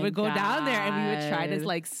 Oh, and we would go down there and we would try to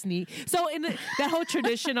like sneak. So in that whole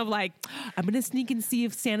tradition of like, I'm going to sneak and see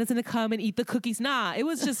if Santa's going to come and eat the cookies. Nah, it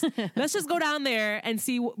was just, let's just go down there and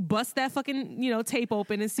bust that fucking, tape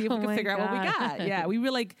open and see if we can figure out what we got. Yeah.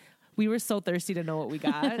 We were so thirsty to know what we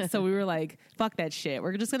got. So we were like, fuck that shit.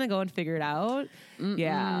 We're just going to go and figure it out.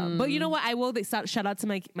 Yeah. But you know what? I will shout out to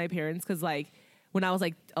my parents, because like when I was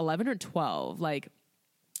like 11 or 12, like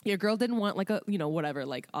your girl didn't want like a, whatever,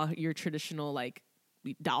 like your traditional like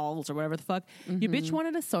dolls or whatever the fuck. Your bitch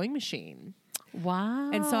wanted a sewing machine.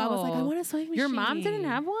 Wow. And so I was like, I want a sewing machine. Your mom didn't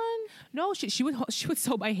have one? No, she would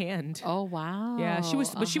sew by hand. Oh, wow. Yeah, she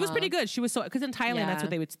was, but she was pretty good. She was so, because in Thailand, that's what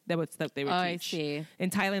they would teach. I see. In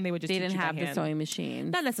Thailand, they would just They teach didn't you by have the hand. sewing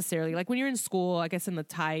machine. Not necessarily. Like when you're in school, I guess in the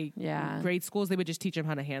Thai grade schools, they would just teach them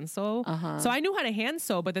how to hand sew. So I knew how to hand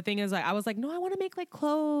sew, but the thing is, like, I was like, no, I want to make like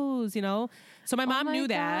clothes, So my mom knew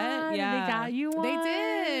that. God. Yeah, They got you one? They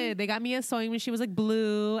did. They got me a sewing machine. It was like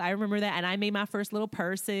blue. I remember that, and I made my first little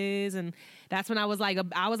purses, and that's when I was like,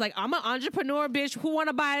 I'm an entrepreneur, bitch. Who want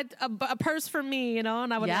to buy a purse from me? And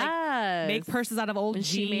I would like make purses out of old when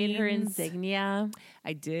jeans. she made her insignia.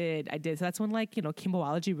 I did. So that's when like,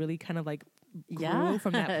 Kimboology really kind of like grew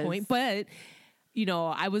from that point. But,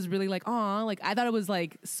 I was really like, aw, like I thought it was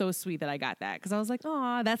like so sweet that I got that. Cause I was like,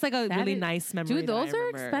 aw, that's like a really nice memory. Dude, those are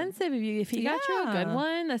expensive. If you got you a good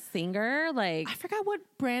one, a Singer, like. I forgot what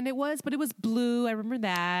brand it was, but it was blue. I remember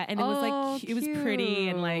that. And it was like, it was pretty.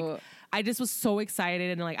 And like, I just was so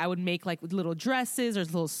excited, and like I would make like little dresses or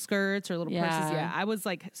little skirts or little purses. Yeah, I was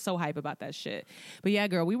like so hype about that shit. But yeah,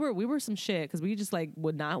 girl, we were some shit because we just like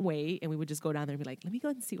would not wait, and we would just go down there and be like, let me go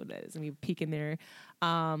and see what it is, and we would peek in there.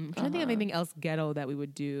 I'm trying to think of anything else ghetto that we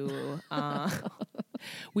would do.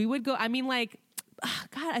 We would go. I mean, like.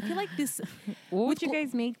 God, I feel like this. What would you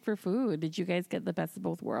guys make for food? Did you guys get the best of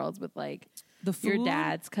both worlds with like the food? Your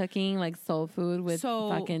dad's cooking like soul food with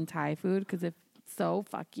fucking Thai food? Because if so,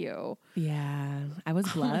 fuck you. Yeah, I was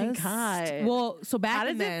blessed. Oh my God. Well, so back how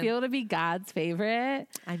does it feel to be God's favorite?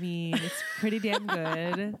 I mean, it's pretty damn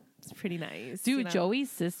good. It's pretty nice. Dude,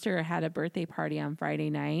 Joey's sister had a birthday party on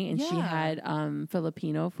Friday night, and she had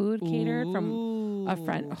Filipino food catered from a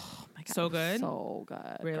friend. Oh my God. So good? So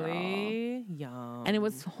good. Really? Girl. Yum. And it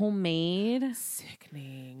was homemade.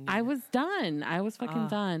 Sickening. I was done. I was fucking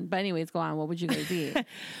done. But anyways, go on. What would you guys eat?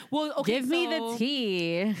 Well, okay, give me the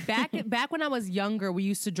tea. Back when I was younger, we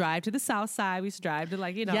used to drive to the south side. We used to drive to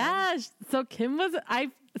like, Yeah. So Kim was,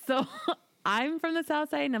 I'm from the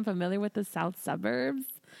south side and I'm familiar with the south suburbs,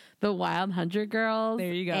 the Wild 100 Girls.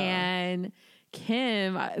 There you go. And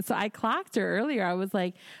Kim, so I clocked her earlier. I was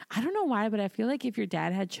like, I don't know why, but I feel like if your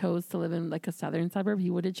dad had chose to live in like a southern suburb, he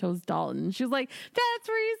would have chose Dalton. She was like, that's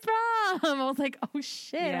where he's from. I was like, oh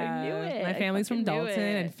shit, I knew it. My family's from Dalton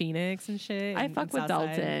and Phoenix and shit. I fuck with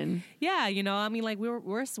Dalton. Yeah, I mean, like we're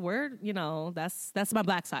that's my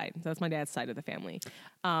black side. That's my dad's side of the family.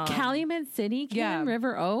 Calumet City, Kim,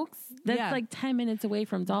 River Oaks. That's like 10 minutes away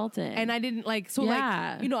from Dalton. And I didn't like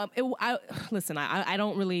listen. I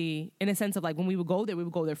don't really, in a sense of like when we would go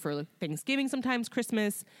there for like Thanksgiving, sometimes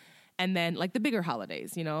Christmas, and then like the bigger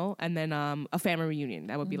holidays, and then a family reunion.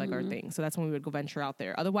 That would be like our thing. So that's when we would go venture out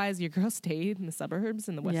there. Otherwise, your girl stayed in the suburbs,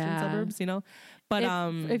 in the western suburbs, But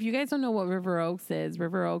if you guys don't know what River Oaks is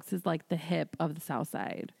like the hip of the south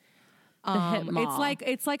side.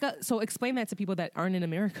 It's like so explain that to people that aren't in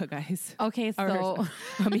America, guys. Okay, so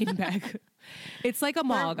I mean back. It's like a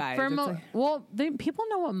mall, guys. People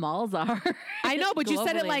know what malls are. I know, but you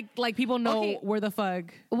said it like people know where the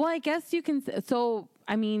fuck. Well, I guess you can. So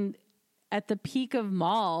I mean, at the peak of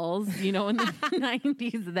malls, in the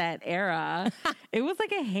 90s, that era, it was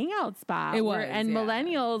like a hangout spot. It was, and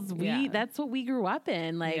millennials, that's what we grew up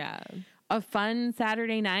in. Like. Yeah. A fun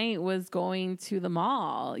Saturday night was going to the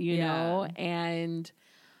mall, and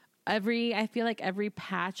I feel like every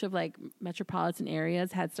patch of like metropolitan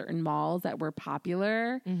areas had certain malls that were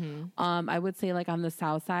popular. Mm-hmm. I would say like on the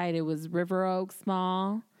south side, it was River Oaks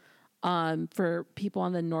Mall. For people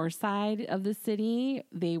on the north side of the city,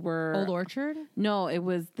 they were Old Orchard. No, it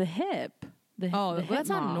was the Hip. That's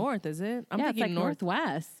not north, is it? I'm thinking it's like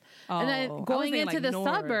northwest. Oh, and then going into the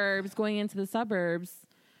suburbs.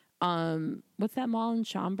 What's that mall in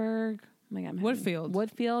Schaumburg? Oh my God, Woodfield.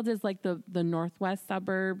 Woodfield is like the northwest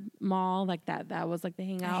suburb mall, like that. That was like the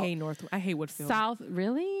hangout. I hate Woodfield. South,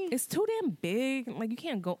 really? It's too damn big. Like you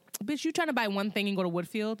can't go, bitch. You trying to buy one thing and go to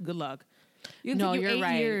Woodfield? Good luck. You're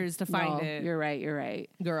right. Years to find it. You're right,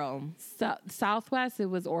 girl. Southwest, it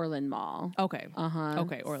was Orland Mall. Okay.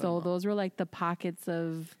 Okay. Orland Mall. Those were like the pockets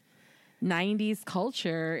of 90s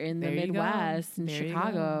culture in the Midwest and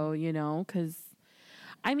Chicago. Because.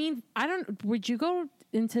 I mean, would you go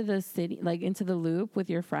into the city, like into the Loop with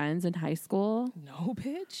your friends in high school? No,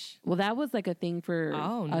 bitch. Well, that was like a thing for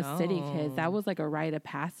us city kids. That was like a rite of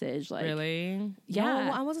passage. Like, really? Yeah.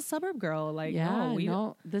 No, I was a suburb girl. Like,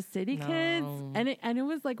 the city kids. And it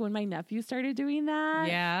was like when my nephew started doing that.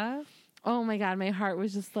 Yeah. Oh my God, my heart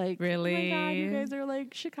was just like, really? Oh my God, you guys are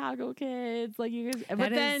like Chicago kids. Like you guys.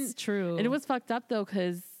 But then, is true. And it was fucked up though,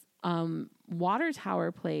 because water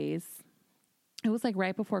tower place. It was like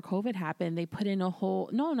right before COVID happened. They put in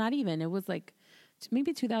not even. It was like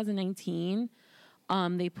maybe 2019.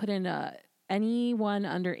 They put in anyone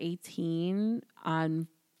under 18 on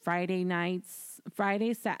Fridays and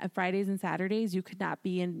Saturdays. You could not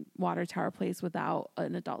be in Water Tower Place without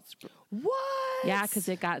an adult. What? Yeah, because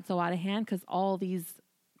it got so out of hand because all these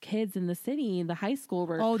kids in the city, the high school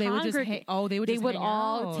were they would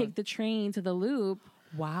all take the train to the Loop.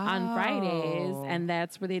 Wow. On Fridays, and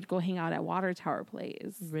that's where they'd go hang out at Water Tower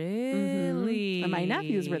Place. Really? Mm-hmm. And my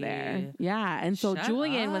nephews were there. Yeah. And so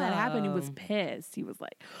Julian, when that happened, he was up. pissed. He was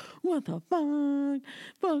like, what the fuck?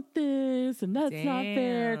 Fuck this. And that's not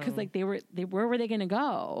fair. Because like where were they going to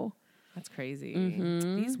go? That's crazy.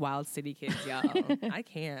 Mm-hmm. These wild city kids, y'all. I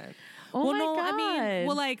can't. Oh my God. I mean,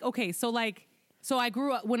 well, like, okay, so I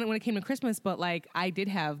grew up when it came to Christmas, but like I did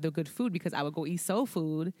have the good food because I would go eat soul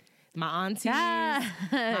food. My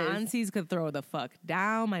aunties could throw the fuck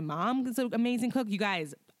down. My mom is an amazing cook. You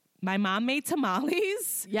guys, my mom made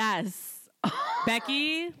tamales. Yes.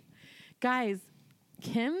 Becky. Guys,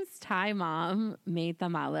 Kim's Thai mom made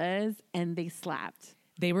tamales and they slapped.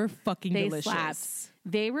 They were fucking delicious. Slapped.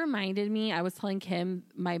 They reminded me, I was telling Kim,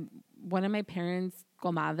 one of my parents'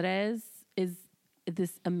 comadres is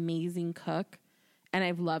this amazing cook. And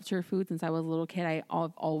I've loved her food since I was a little kid.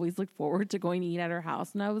 I've always looked forward to going to eat at her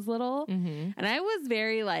house when I was little. Mm-hmm. And I was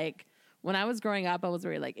very like, when I was growing up, I was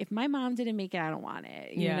very like, if my mom didn't make it, I don't want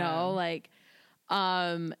it. You know, like,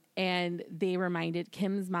 and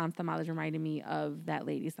Kim's mom's tamales reminded me of that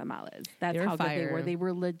lady's tamales. That's how good they were. They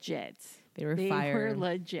were legit. They were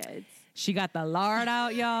legit. She got the lard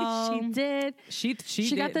out, y'all. She did. She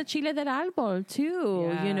got the chile del árbol too.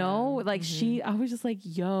 Yeah. You know, like I was just like,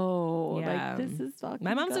 yo, like this is fucking.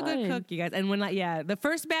 My mom's good. a good cook, you guys. And when the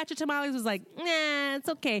first batch of tamales was like, nah, it's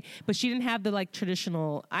okay, but she didn't have the like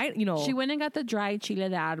traditional. She went and got the dry chile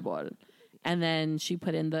del árbol. And then she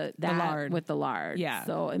put in the lard with the lard. Yeah.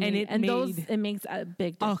 So it makes a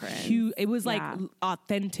big difference. It was like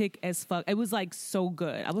authentic as fuck. It was like so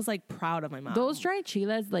good. I was like proud of my mom. Those dry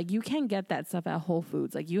chiles, like you can't get that stuff at Whole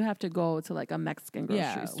Foods. Like you have to go to like a Mexican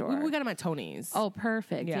grocery store. We got them at Tony's. Oh,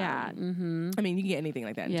 perfect. Yeah. Mm-hmm. I mean, you can get anything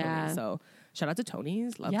like that in Tony's. So shout out to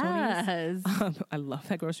Tony's. Love Tony's. I love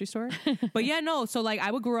that grocery store. But so like I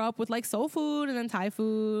would grow up with like soul food and then Thai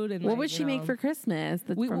food. And what would she make for Christmas?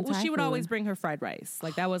 She would always bring her fried rice.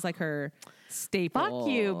 Like that was like her staple. Fuck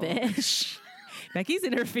you, bitch. Becky's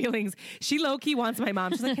in her feelings. She low-key wants my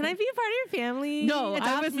mom. She's like, can I be a part of your family? No,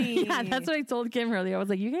 adopt me. Yeah, that's what I told Kim earlier. I was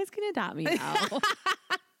like, you guys can adopt me now.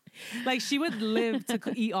 Like she would live to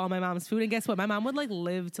eat all my mom's food, and guess what? My mom would like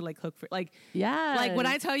live to like cook for like Like when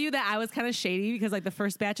I tell you that I was kind of shady because like the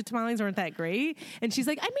first batch of tamales weren't that great, and she's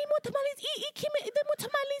like, I made more tamales. Eat Kim, more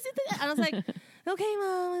tamales. And I was like, okay,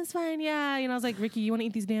 mom, it's fine. Yeah, I was like, Ricky, you want to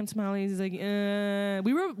eat these damn tamales? He's like,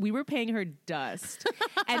 we were paying her dust,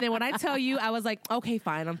 and then when I tell you, I was like, okay,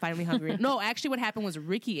 fine, I'm finally hungry. No, actually, what happened was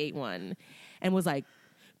Ricky ate one, and was like,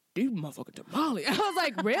 dude, motherfucking tamale. I was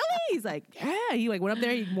like, really? He's like, yeah. He like went up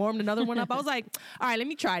there, he warmed another one up. I was like, all right, let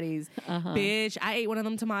me try these. Bitch, I ate one of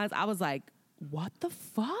them tamales. I was like, what the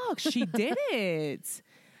fuck? She did it.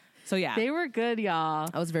 So yeah. They were good, y'all.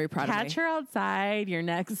 I was very proud of her. Catch her outside your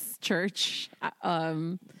next church.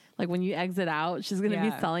 Like when you exit out, she's going to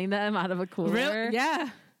be selling them out of a cooler. Really? Yeah.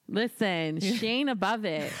 Listen, she ain't above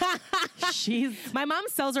it. My mom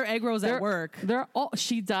sells her egg rolls at work.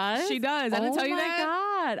 She does? She does. I didn't tell you that. Oh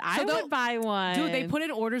my God. I would buy one. Dude, they put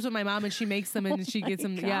in orders with my mom and she makes them and she gets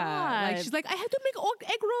them. God. Yeah. Like she's like, I have to make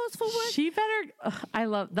egg rolls for work. She better. I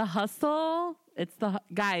love the hustle. It's the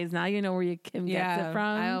guys. Now you know where Kim gets it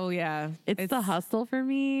from. Oh yeah. It's the hustle for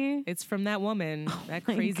me. It's from that woman, that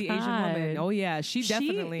crazy Asian woman. Oh yeah. She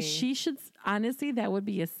definitely. She should, honestly, that would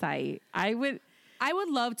be a sight. I would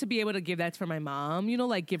love to be able to give that for my mom,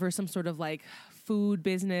 like give her some sort of like food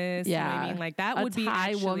business. Yeah. You know what I mean? Like that would be a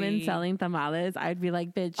Thai woman selling tamales. I'd be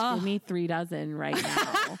like, bitch, give me 3 dozen right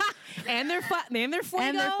now. and they're fuego. And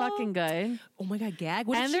they're fucking good. Oh my God, gag.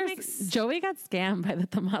 What did she mix? Joey got scammed by the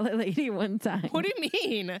tamale lady one time. What do you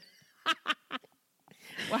mean?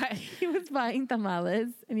 Why? He was buying tamales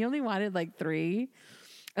and he only wanted like 3.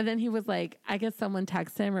 And then he was like, I guess someone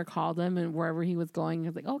texted him or called him, and wherever he was going, he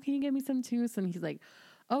was like, oh, can you get me some too? So he's like,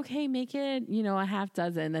 okay, make it, a half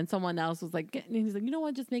dozen. Then someone else was like, and he's like, you know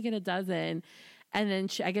what, just make it a dozen. And then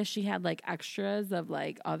I guess she had like extras of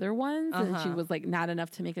like other ones. And she was like, not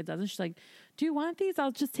enough to make a dozen. She's like, do you want these?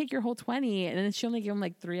 I'll just take your whole 20. And then she only gave him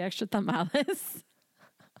like 3 extra tamales.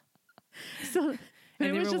 So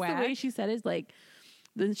it was just the way she said it, like,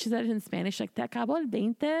 then she said it in Spanish, like, "Te acabo el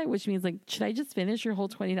 20," which means like, should I just finish your whole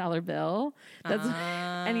 $20 bill? That's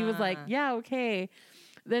and he was like, yeah, okay.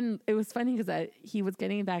 Then it was funny because he was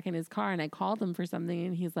getting back in his car and I called him for something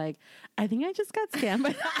and he's like, I think I just got scammed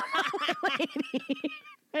by that lady.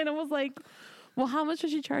 And I was like, well, how much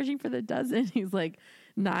was she charging for the dozen? He's like,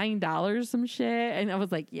 $9 some shit. And I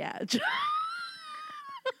was like, yeah.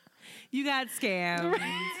 You got scammed.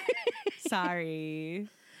 Sorry.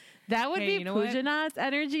 That would be Pujanat's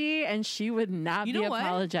energy and she would not be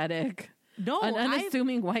apologetic. No, an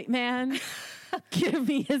unassuming white man. Give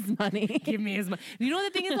me his money. Give me his money. You know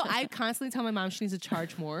what the thing is though? I constantly tell my mom she needs to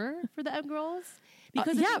charge more for the egg rolls.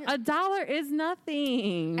 Because $1 is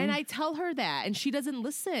nothing. And I tell her that and she doesn't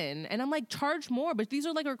listen. And I'm like, charge more. But these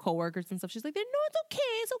are like her coworkers and stuff. She's like, no, it's okay.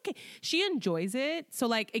 It's okay. She enjoys it. So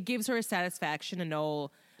like it gives her a satisfaction to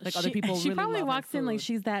know like other people really love her food. She probably walks in like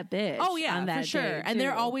she's that bitch. Oh yeah, for sure. And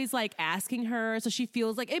they're always like asking her. So she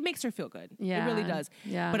feels like it makes her feel good. Yeah. It really does.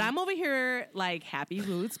 Yeah. But I'm over here like happy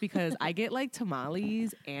roots because I get like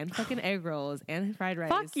tamales and fucking egg rolls and fried rice.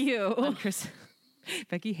 Fuck you.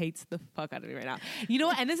 Becky hates the fuck out of me right now. You know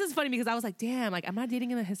what? And this is funny because I was like, damn, like I'm not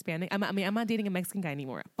dating a Hispanic. I'm not dating a Mexican guy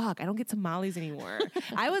anymore. Fuck, I don't get tamales anymore.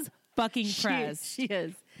 I was fucking pressed. She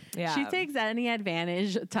is. Yeah. She takes any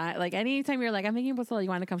advantage time. Like anytime you're like, I'm making pozole, you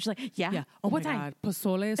want to come? She's like, yeah. Oh what my God.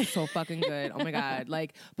 Pozole is so fucking good. Oh my God.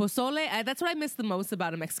 Like pozole, that's what I miss the most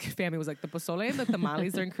about a Mexican family was like the pozole and the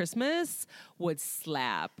tamales during Christmas would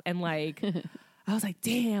slap. And like, I was like,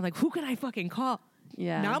 damn, like who can I fucking call?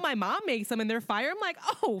 Yeah. Now my mom makes them and they're fire. I'm like,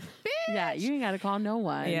 oh, bitch. Yeah, you ain't got to call no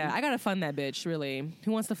one. Yeah, I gotta fund that bitch. Really,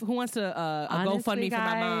 who wants to a GoFundMe for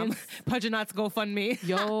my mom? Pujanat's GoFundMe.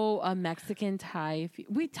 Yo, a Mexican Thai.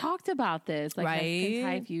 We talked about this, like right? Mexican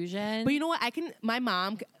Thai fusion. But you know what? My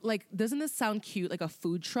mom, like, doesn't this sound cute? Like a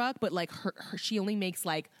food truck, but like her she only makes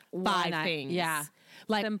like 5 things. Yeah.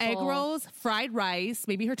 Like simple. Egg rolls, fried rice,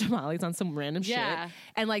 maybe her tamales on some random shit,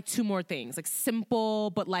 and like 2 more things. Like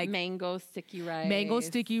simple, but like mango sticky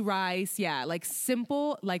rice. Yeah, like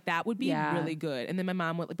simple, like that would be really good. And then my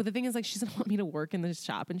mom would, but the thing is, like, she doesn't want me to work in the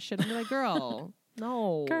shop and shit. I'm like, girl,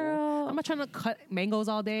 no, girl, I'm not trying to cut mangoes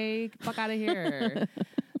all day. Get the fuck out of here.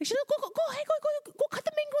 She's like, go cut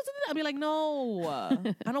the mangoes. I'll be like, no,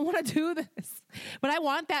 I don't want to do this. But I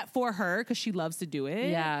want that for her because she loves to do it.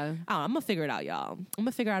 Yeah. Oh, I'm going to figure it out, y'all. I'm going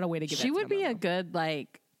to figure out a way to get She would be a good,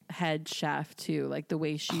 like, head chef, too. Like, the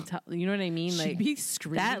way she, you know what I mean? Like, she'd be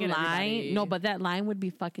screaming that line. Everybody. No, but that line would be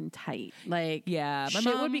fucking tight. Like, yeah, my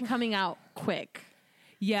mom would be coming out quick.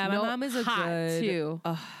 Yeah, my mom is a good too.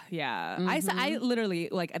 Yeah, I literally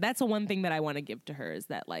like that's the one thing that I want to give to her is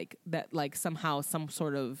that like somehow some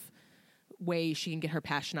sort of way she can get her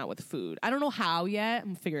passion out with food. I don't know how yet. I'm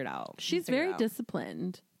gonna figure it out. She's very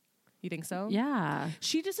disciplined. You think so? Yeah,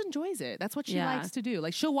 she just enjoys it. That's what she likes to do.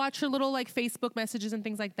 Like she'll watch her little like Facebook messages and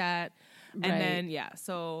things like that, and then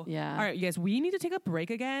so all right, you guys, we need to take a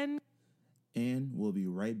break again, and we'll be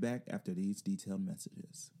right back after these detailed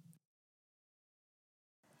messages.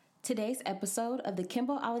 Today's episode of the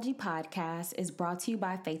Kimboology podcast is brought to you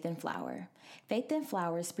by Faith and Flower. Faith and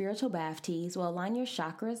Flower's spiritual bath teas will align your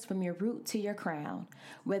chakras from your root to your crown.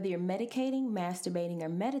 Whether you're medicating, masturbating, or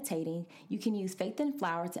meditating, you can use Faith and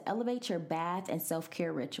Flower to elevate your bath and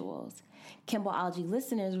self-care rituals. Kimboology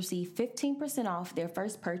listeners receive 15% off their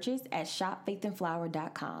first purchase at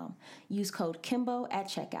shopfaithandflower.com. Use code Kimbo at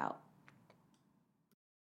checkout.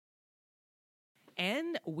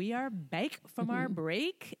 And we are back from our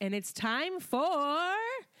break, and it's time for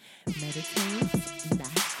Meditate,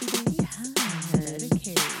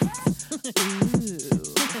 Meditate.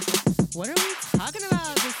 What are we talking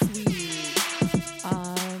about this week?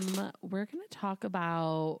 We're going to talk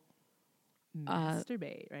about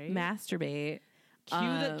masturbate, right? Masturbate.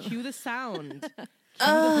 Cue the sound.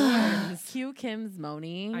 Cue Kim's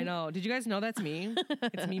moaning. I know. Did you guys know that's me?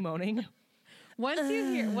 It's me moaning. Once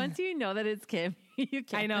you know that it's Kim, you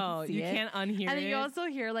can't. I know you can't unhear it, and you also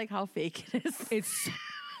hear like how fake it is. It's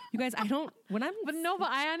you guys. I don't when I'm, but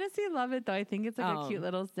I honestly love it though. I think it's like a cute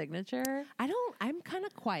little signature. I'm kind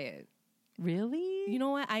of quiet. Really? You know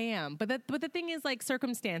what? I am. But the thing is, like,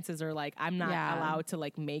 circumstances are like, I'm not allowed to,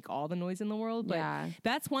 like, make all the noise in the world. But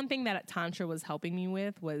that's one thing that Tantra was helping me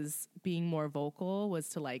with was being more vocal, was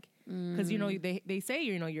to, like, because, you know, they say,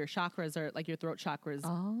 you know, your chakras are, like, your throat chakra is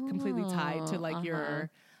completely tied to, like, your,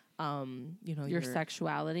 you know, your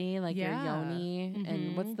sexuality, like your yoni.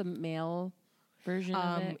 And what's the male? version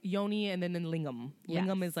of it? Yoni and then lingam. Yes.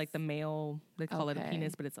 Lingam is like the male. They call it a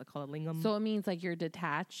penis, but it's called a lingam. So it means like you're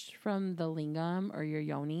detached from the lingam or your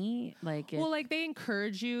yoni. Like well, like they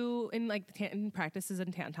encourage you in like in practices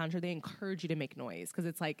in tantra, they encourage you to make noise because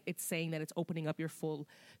it's like it's saying that it's opening up your full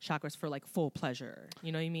chakras for like full pleasure.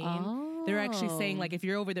 You know what I mean? Oh. They're actually saying like if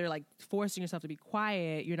you're over there like forcing yourself to be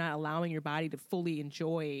quiet, you're not allowing your body to fully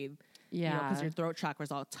enjoy. Yeah, because your throat chakra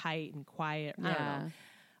is all tight and quiet. I don't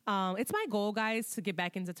know. It's my goal, guys, to get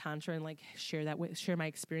back into tantra and like share my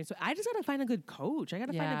experience. So I just gotta find a good coach. I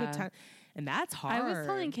gotta find a good time, and that's hard. I was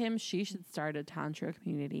telling Kim she should start a tantra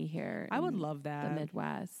community here. I would love that. The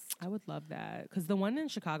Midwest. I would love that because the one in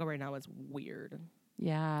Chicago right now is weird.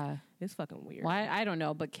 Yeah, it's fucking weird. Well, I don't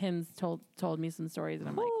know, but Kim's told me some stories, and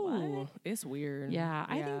I'm like, what? It's weird. Yeah,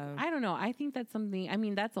 I don't know. I think that's something. I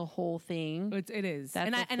mean, that's a whole thing. It is.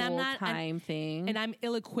 That's I'm not time thing, and I'm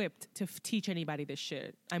ill-equipped to teach anybody this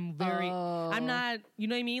shit. I'm not. You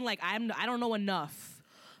know what I mean? Like I don't know enough.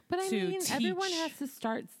 But I mean, everyone has to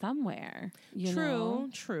start somewhere.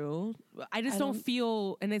 True. I just don't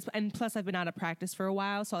feel, and plus I've been out of practice for a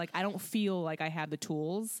while, so like I don't feel like I have the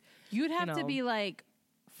tools. You'd have to be like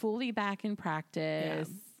fully back in practice,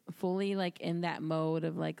 fully like in that mode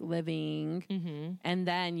of like living, and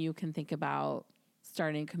then you can think about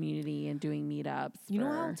starting a community and doing meetups. You know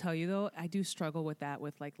what I'll tell you though? I do struggle with that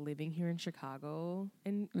with like living here in Chicago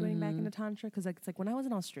and going back into tantra because like it's like when I was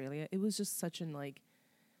in Australia, it was just such an like.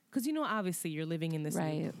 Because, you know, obviously you're living in this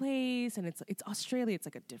new place and it's Australia. It's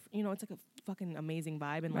like a different, you know, it's like a fucking amazing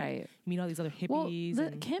vibe. And like you meet all these other hippies. Well,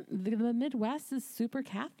 the Midwest is super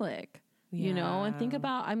Catholic, you know, and think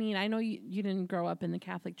about, I mean, I know you didn't grow up in the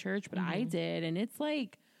Catholic Church, but I did. And it's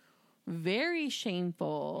like very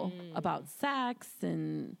shameful about sex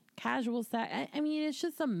and casual sex. I mean, it's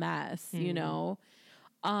just a mess, you know.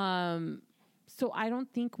 So I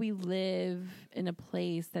don't think we live in a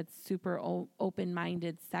place that's super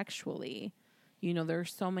open-minded sexually. You know,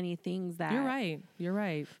 there's so many things that... You're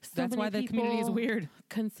right. That's why the community is weird.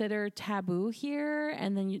 Consider taboo here.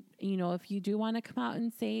 And then, you know, if you do want to come out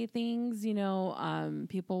and say things, you know,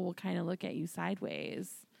 people will kind of look at you sideways.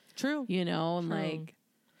 True. You know, and like...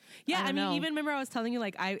 Yeah, I mean, even remember I was telling you,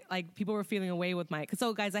 like people were feeling away with my.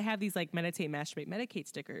 So, guys, I have these like meditate, masturbate, medicate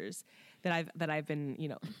stickers that I've been, you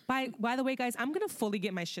know. By the way, guys, I'm gonna fully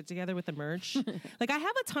get my shit together with the merch. Like, I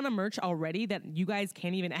have a ton of merch already that you guys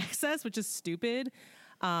can't even access, which is stupid.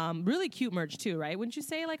 Really cute merch too, right? Wouldn't you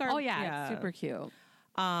say? Like, it's super cute.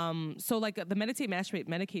 So like the meditate, masturbate,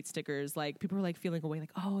 medicate stickers, like people are like feeling away,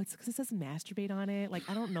 like, oh, it's because it says masturbate on it. Like,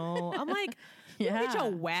 I don't know. I'm like, get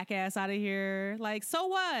your whack ass out of here. Like, so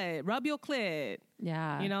what? Rub your clit.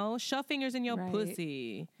 Yeah. You know, shove fingers in your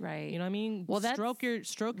pussy. Right. You know what I mean? Well, stroke your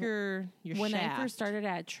when shaft. I first started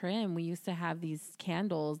at Trim, we used to have these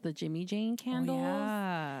candles, the Jimmy Jane candles. Oh,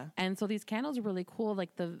 yeah. And so these candles are really cool.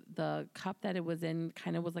 Like the cup that it was in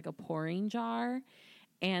kind of was like a pouring jar.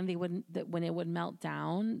 And when it would melt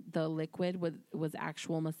down, the liquid was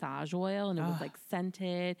actual massage oil, and it was like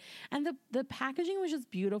scented. And the packaging was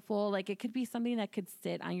just beautiful. Like it could be something that could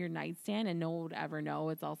sit on your nightstand, and no one would ever know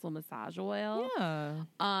it's also massage oil.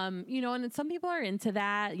 Yeah. You know, and some people are into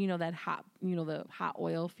that. You know, that hot, you know, the hot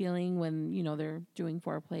oil feeling when you know they're doing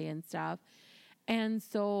foreplay and stuff. And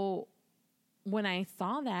so when I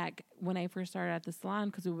saw that when I first started at the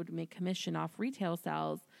salon, because we would make commission off retail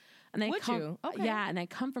sales. And I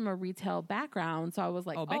come from a retail background, so I was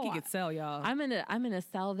like, Becky could sell, y'all. I'm gonna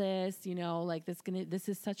sell this, you know, like this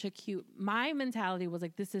is such a cute. My mentality was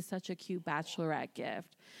like, this is such a cute bachelorette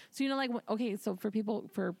gift. So you know, like, so for people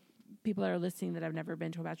that are listening that have never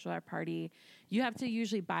been to a bachelorette party, you have to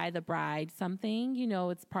usually buy the bride something, you know,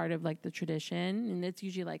 it's part of like the tradition, and it's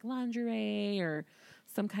usually like lingerie or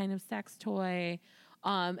some kind of sex toy.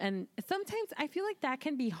 And sometimes I feel like that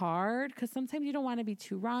can be hard because sometimes you don't want to be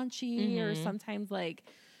too raunchy, or sometimes like,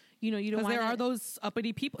 you know, you don't want there are those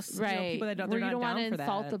uppity people, right? You know, people that don't, where you don't want to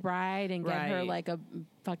insult the bride and get her like a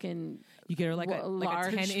fucking. You get her like a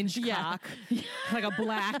large, 10-inch cock, like a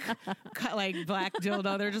black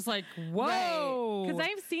dildo. They're just like, whoa, because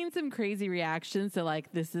I've seen some crazy reactions to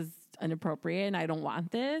like, this is inappropriate and I don't want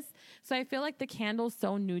this. So I feel like the candle's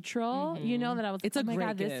so neutral, you know, that I was, it's oh my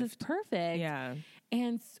God, this is perfect. Yeah.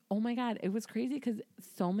 And oh my God, it was crazy because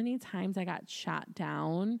so many times I got shot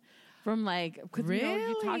down from like, because you know,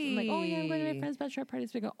 you talk like, oh yeah, I'm going to my friend's bachelorette party.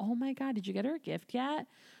 So I go, oh my God, did you get her a gift yet?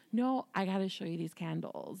 no, I got to show you these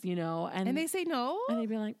candles, you know? And they say no? And they'd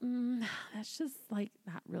be like, that's just like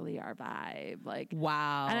not really our vibe. Like,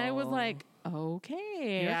 wow. And I was like,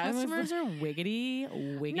 okay. Your customers are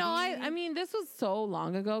wiggity. No, I mean, this was so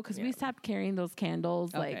long ago because we stopped carrying those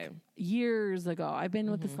candles like years ago. I've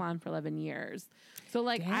been with the salon for 11 years. So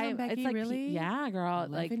like, damn, Becky, it's like, really? Yeah, girl.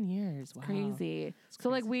 11 like years. Wow. Crazy. So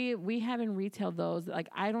like we haven't retailed those. Like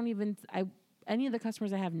any of the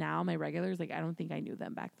customers I have now, my regulars, like I don't think I knew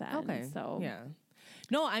them back then. Okay. So yeah.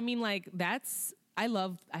 No, I mean like I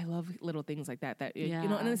love little things like that you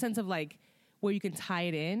know, in the sense of like where you can tie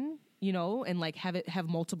it in, you know, and like have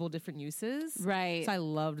multiple different uses. Right. So I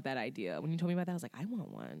loved that idea. When you told me about that, I was like, I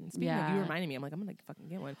want one. Speaking of, you reminded me, I'm like, I'm gonna fucking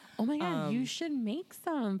get one. Oh my God, you should make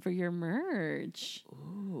some for your merch.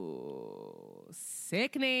 Ooh,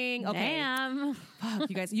 sickening. Okay. Damn. Fuck,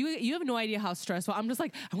 you guys, you have no idea how stressful. I'm just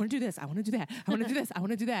like, I want to do this. I want to do that. I want to do this. I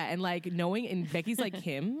want to do that. And like knowing, and Becky's like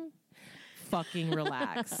Kim, fucking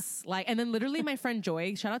relax. Like, and then literally my friend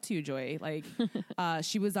Joy, shout out to you, Joy. Like,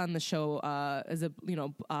 she was on the show as a, you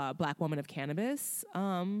know, Black woman of cannabis.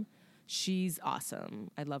 She's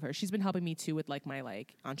awesome. I love her. She's been helping me too with like my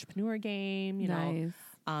like entrepreneur game, you know,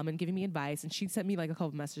 and giving me advice. And she sent me like a couple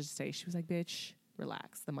of messages today. She was like, bitch,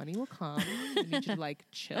 relax. The money will come. I need you to like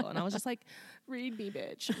chill. And I was just like, read me,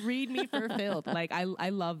 bitch. Read me for filth. Like I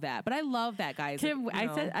love that. But I love that, guys. Kim, like,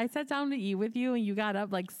 I sat down to eat with you and you got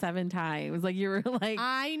up like 7 times. Like you were like,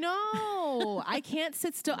 I know. I can't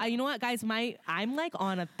sit still. You know what, guys? I'm like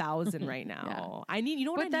on 1,000 right now. I need, you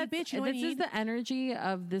know what I need, bitch? You know this is the energy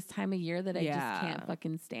of this time of year that I just can't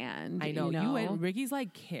fucking stand. I know. You and Ricky's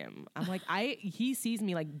like Kim. I'm like, he sees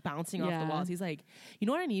me like bouncing off the walls. He's like, you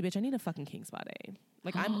know what I need, bitch? I need a fucking King Spot A.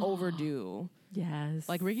 Like I'm overdue. Yes.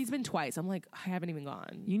 Like Ricky's been twice. I'm like, I haven't even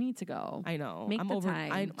gone. You need to go. I know. Make the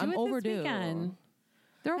time. I'm overdue.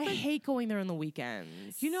 They're open. I hate going there on the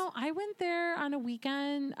weekends. You know, I went there on a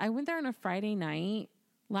weekend. I went there on a Friday night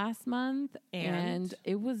last month and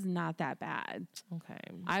it was not that bad. Okay.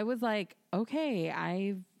 I was like, okay,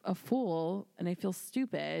 I'm a fool and I feel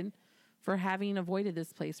stupid for having avoided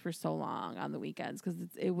this place for so long on the weekends because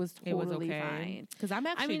it was totally fine. Because I'm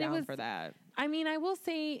actually down for that. I mean, I will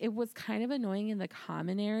say it was kind of annoying in the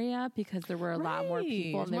common area because there were a lot more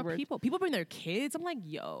people. And People bring their kids. I'm like,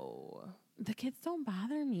 yo. The kids don't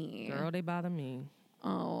bother me. Girl, they bother me.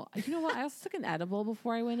 Oh, you know what? I also took an edible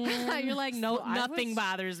before I went in. You're like, no, so nothing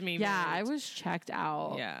bothers me. Yeah, bitch. I was checked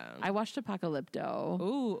out. Yeah. I watched Apocalypto.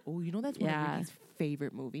 Ooh, you know that's one of Ricky's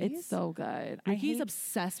favorite movies. It's so good. Ricky's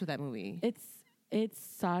obsessed with that movie. It's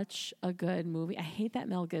such a good movie. I hate that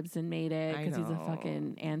Mel Gibson made it because he's a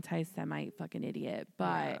fucking anti-Semite fucking idiot.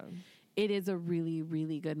 But it is a really,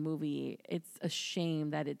 really good movie. It's a shame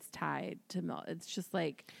that it's tied to Mel. It's just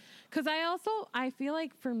like, because I feel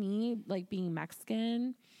like for me, like being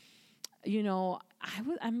Mexican, you know,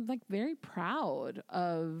 I'm like very proud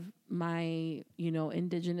of my, you know,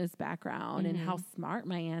 indigenous background and how smart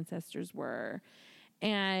my ancestors were.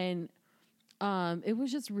 And it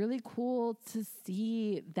was just really cool to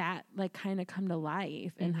see that like kind of come to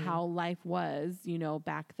life and how life was, you know,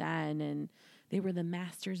 back then. And they were the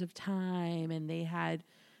masters of time and they had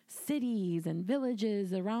cities and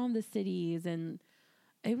villages around the cities. And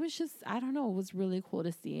it was just, I don't know, it was really cool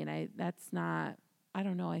to see. And I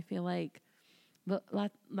don't know, I feel like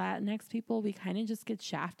Latinx people, we kind of just get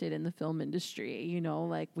shafted in the film industry, you know,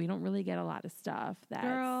 like we don't really get a lot of stuff.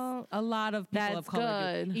 Girl, a lot of people of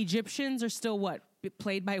color. Good. Egyptians are still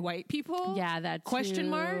played by white people? Yeah, that question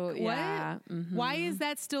too. Mark? Yeah. What? Mm-hmm. Why is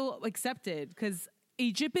that still accepted? Because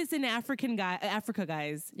Egypt is in Africa,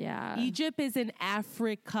 guys. Yeah. Egypt is in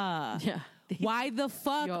Africa. Yeah. Why the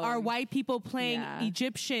fuck are white people playing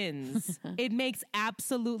Egyptians? It makes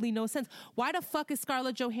absolutely no sense. Why the fuck is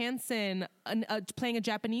Scarlett Johansson playing a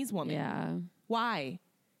Japanese woman? Yeah. Why?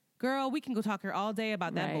 Girl, we can go talk here all day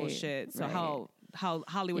about that bullshit. So how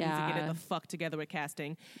Hollywood needs to get it the fuck together with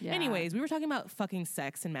casting. Yeah. Anyways, we were talking about fucking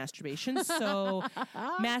sex and masturbation. So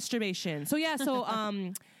masturbation. So yeah,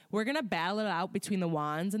 we're gonna battle it out between the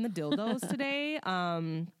wands and the dildos today.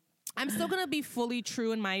 I'm still gonna be fully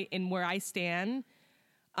true in where I stand,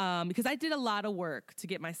 because I did a lot of work to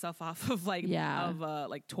get myself off of like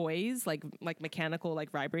toys, like mechanical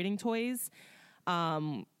like vibrating toys.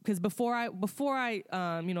 Because before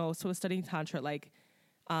I you know, sort of studying tantra, like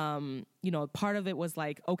you know, part of it was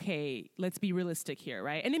like, okay, let's be realistic here,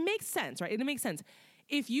 right? And it makes sense, right? It makes sense.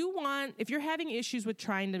 If you're having issues with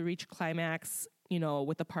trying to reach climax, you know,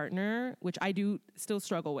 with a partner, which I do still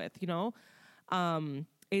struggle with, you know,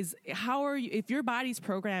 is how are you, if your body's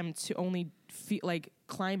programmed to only feel like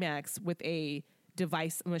climax with a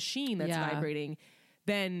device, a machine that's vibrating,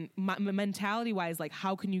 then mentality wise, like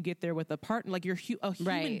how can you get there with a partner? Like a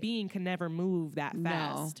human being can never move that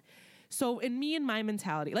fast. No. So in me and my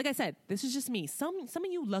mentality, like I said, this is just me. Some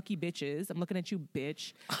of you lucky bitches, I'm looking at you,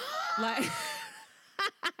 bitch. Like,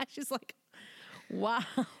 she's like, wow.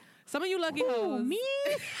 Some of you lucky hoes. Me?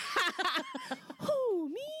 Who,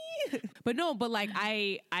 me? But no, but like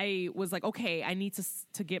I was like, okay, I need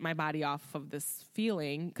to get my body off of this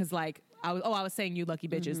feeling. Cause like, I was saying you lucky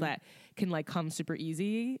bitches that can like come super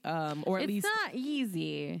easy. Or at least.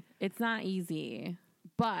 It's not easy.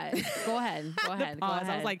 But go ahead. Go ahead.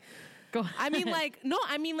 I was like, go ahead. I mean, like, no,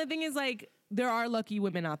 I mean, the thing is like, there are lucky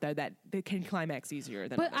women out there that they can climax easier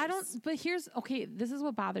than others. This is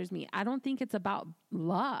what bothers me. I don't think it's about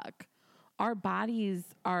luck. Our bodies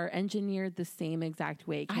are engineered the same exact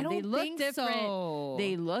way. I don't think so.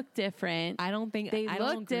 They look different. I don't think they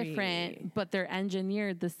look different, but they're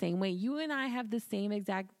engineered the same way. You and I have the same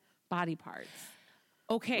exact body parts.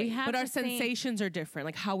 Okay, but our sensations are different,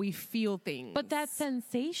 like how we feel things. But that's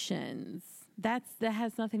sensations. That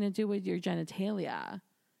has nothing to do with your genitalia,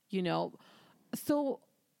 you know. So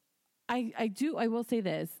I will say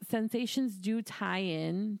this. Sensations do tie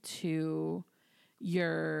in to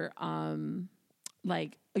your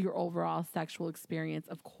like your overall sexual experience.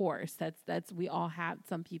 Of course, that's we all have.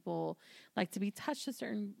 Some people like to be touched a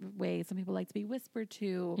certain way. Some people like to be whispered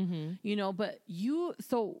to, you know, but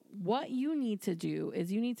so what you need to do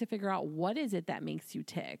is you need to figure out what is it that makes you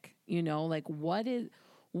tick, you know, like what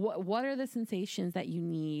are the sensations that you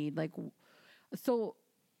need? Like, so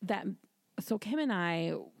Kim and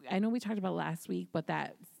I know we talked about last week, but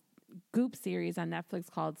that Goop series on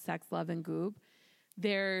Netflix called Sex, Love, and Goop,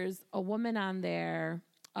 there's a woman on there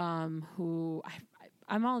who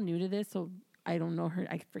I'm all new to this, so I don't know her.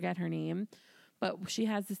 I forget her name, but she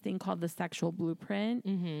has this thing called the Sexual Blueprint,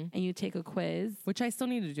 and you take a quiz, which I still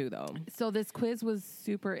need to do though. So this quiz was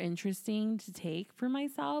super interesting to take for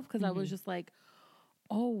myself because I was just like,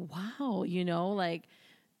 oh wow, you know, like.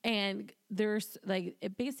 And there's like,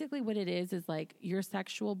 basically what it is like your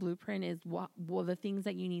sexual blueprint is the things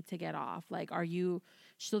that you need to get off. Like,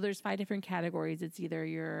 so there's 5 different categories. It's either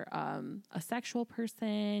you're a sexual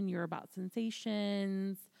person, you're about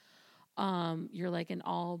sensations, you're like an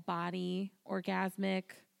all body orgasmic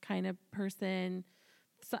kind of person,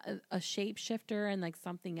 a shapeshifter, and like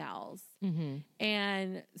something else.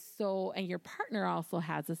 And your partner also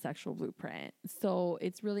has a sexual blueprint. So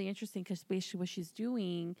it's really interesting because basically what she's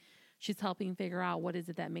doing, she's helping figure out what is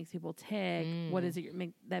it that makes people tick, what is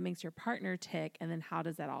it that makes your partner tick, and then how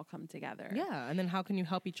does that all come together? Yeah, and then how can you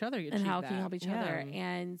help each other achieve that? And how can you help each other?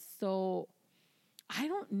 And so I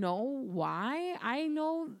don't know why. I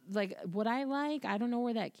know like what I like. I don't know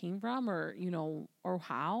where that came from or, you know, or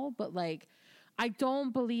how, but like I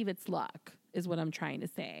don't believe it's luck is what I'm trying to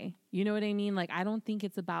say. You know what I mean? Like, I don't think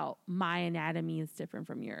it's about my anatomy is different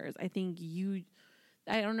from yours. I think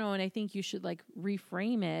I don't know. And I think you should like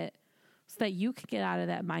reframe it so that you can get out of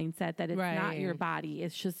that mindset that it's not your body.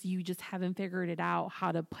 It's just, you just haven't figured it out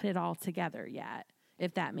how to put it all together yet,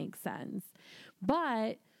 if that makes sense.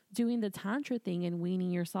 But doing the Tantra thing and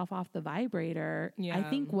weaning yourself off the vibrator, I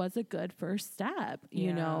think was a good first step,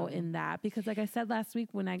 you know, in that. Because like I said last week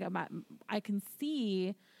when I can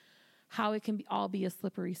see how it can all be a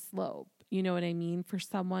slippery slope. You know what I mean? For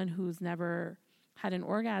someone who's never had an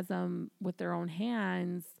orgasm with their own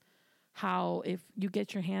hands, how if you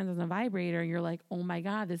get your hands on a vibrator, you're like, oh my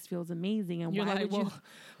God, this feels amazing. And you're why like, well,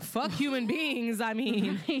 fuck human beings. I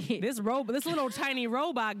mean, this little tiny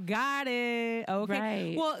robot got it. Okay.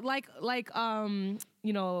 Right. Well,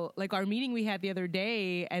 you know, like our meeting we had the other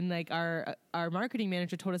day, and like our marketing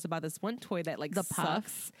manager told us about this one toy that like the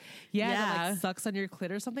sucks. That like sucks on your clit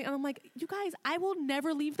or something. And I'm like, you guys, I will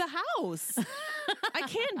never leave the house. I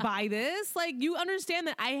can't buy this. Like, you understand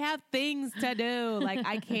that I have things to do. Like,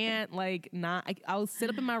 I can't I'll sit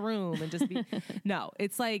up in my room and just be, no,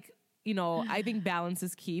 it's like, you know, I think balance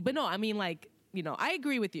is key. But no, I mean, like, you know, I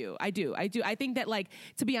agree with you. I do. I think that, like,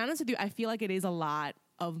 to be honest with you, I feel like it is a lot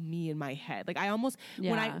of me in my head. Like, I almost,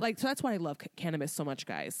 when I, like, so that's why I love cannabis so much,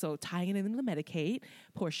 guys. So tying it into the Medicate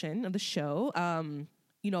portion of the show,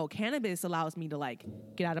 you know, cannabis allows me to, like,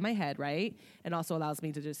 get out of my head, right? And also allows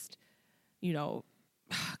me to just, you know,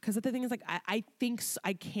 because the thing is, like, I think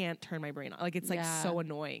I can't turn my brain on. Like, it's, like, so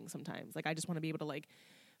annoying sometimes. Like, I just want to be able to, like,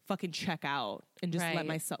 fucking check out and just let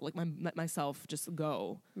myself just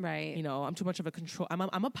go. Right. You know, I'm too much of a control. I'm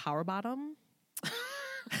a power bottom.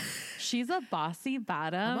 She's a bossy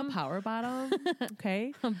bottom. I'm a power bottom.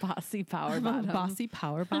 Okay. A bossy power bottom. A bossy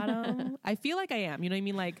power bottom. I feel like I am. You know what I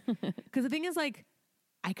mean? Like, because the thing is, like,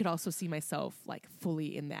 I could also see myself, like,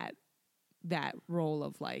 fully in that role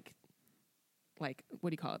of, like like, what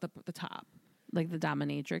do you call it? The top. Like the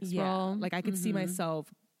dominatrix Yeah. role. Like I could see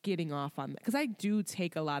myself getting off on that. Because I do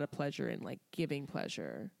take a lot of pleasure in like giving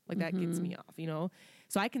pleasure. Like that gets me off, you know?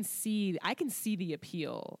 So I can see the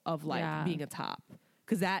appeal of like being a top.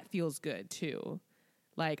 Because that feels good too.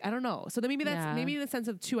 Like, I don't know. So then maybe maybe in the sense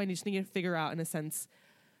of too, I just need to figure out in a sense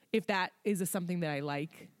if that is something that I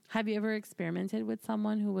like. Have you ever experimented with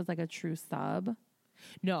someone who was like a true sub?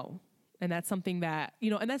 No. And that's something that,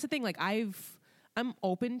 you know, and that's the thing, like I'm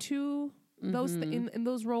open to those in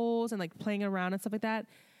those roles and like playing around and stuff like that.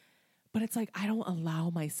 But it's like, I don't allow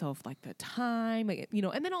myself like the time, like, you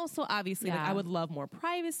know, and then also obviously like I would love more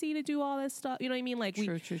privacy to do all this stuff. You know what I mean? Like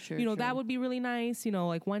true, you know, that would be really nice. You know,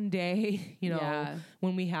 like one day, you know,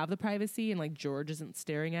 when we have the privacy and like George isn't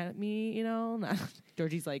staring at me, you know,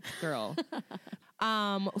 Georgie's like, girl.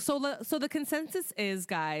 So the consensus is,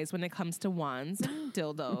 guys, when it comes to wands and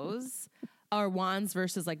dildos, or wands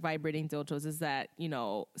versus like vibrating dildos, is that, you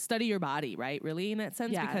know, study your body, right? Really, in that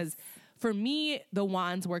sense, because for me, the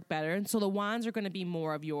wands work better. And so the wands are going to be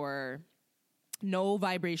more of your no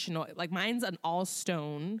vibrational, like mine's an all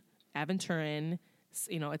stone Aventurin,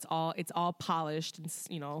 you know, it's all polished and,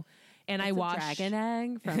 you know, and I wash dragon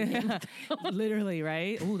egg from Game of Thrones. Literally,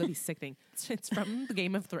 right? Oh, that'd be sickening. It's from the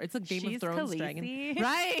Game of Thrones. It's a Game of Thrones Khaleesi. Dragon.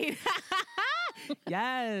 Right.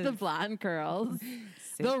 Yes. The blonde curls.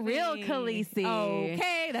 The real Khaleesi.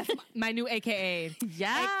 Okay, that's my new AKA.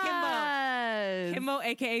 Yes. Kimbo,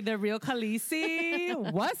 AKA the real Khaleesi.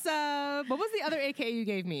 What's up? What was the other AKA you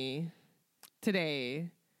gave me today?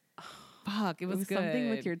 Fuck, it was good.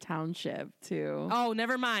 Something with your township too. Oh,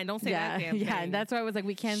 never mind. Don't say that damn thing. Yeah, and that's why I was like,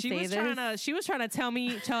 we can't say this. She was trying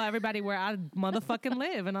to tell everybody where I motherfucking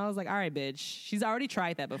live, and I was like, all right, bitch. She's already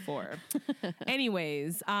tried that before.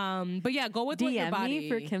 Anyways, but yeah, go with DM what your body. me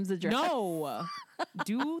for Kim's address. No,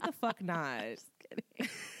 do the fuck not. Just kidding.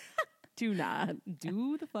 Do not.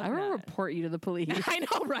 Do the fuck I will not. report you to the police. I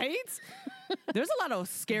know, right? There's a lot of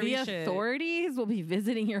scary shit. The authorities will be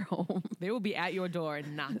visiting your home. They will be at your door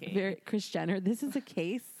and knocking. Kris Jenner, this is a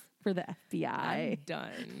case for the FBI. I'm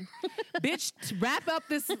done. Bitch, wrap up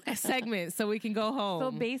this segment so we can go home.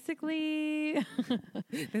 So basically,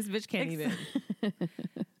 this bitch can't even.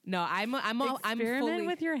 No, I'm experiment fully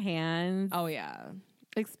with your hands. Oh yeah.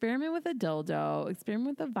 Experiment with a dildo.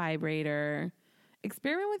 Experiment with a vibrator.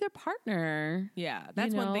 Experiment with your partner. Yeah,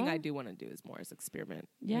 that's one thing I do want to do is more is experiment.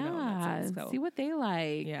 Yeah, you know, in that sense. So, see what they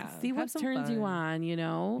like. Yeah, see what turns you on. You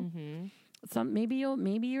know, maybe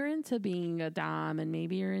you're into being a dom, and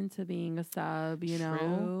maybe you're into being a sub. You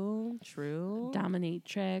know, true,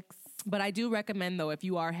 dominatrix. But I do recommend though, if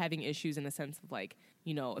you are having issues in the sense of like,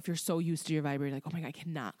 you know, if you're so used to your vibrator, like, oh my God, I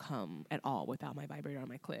cannot come at all without my vibrator on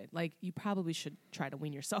my clit. Like, you probably should try to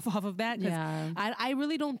wean yourself off of that. Yeah. I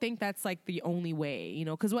really don't think that's like the only way, you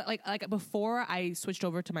know, because what like before I switched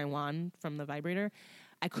over to my wand from the vibrator,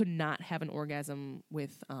 I could not have an orgasm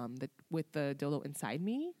with the dildo inside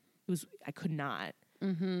me. I could not.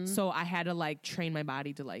 So I had to like train my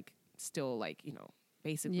body to like still like, you know,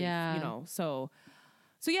 basically, you know,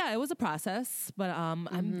 so yeah, it was a process, but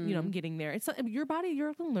I'm getting there. It's your body.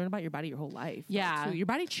 You're going to learn about your body your whole life. Yeah, your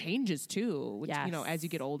body changes too. Which, you know, as you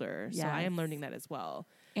get older. So I am learning that as well.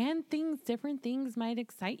 And different things might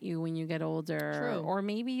excite you when you get older. True. Or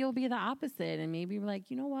maybe you'll be the opposite, and maybe you're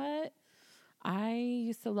like, you know what? I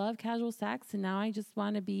used to love casual sex, and now I just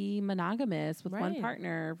want to be monogamous with one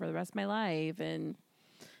partner for the rest of my life, and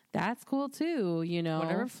that's cool too, you know.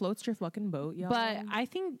 Whatever floats your fucking boat, y'all. But I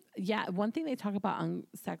think, one thing they talk about on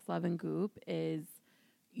Sex, Love, and Goop is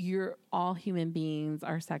all human beings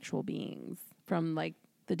are sexual beings from like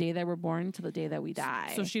the day that we're born to the day that we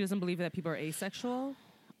die. So she doesn't believe that people are asexual?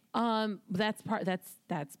 That's part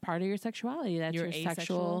of your sexuality. That's your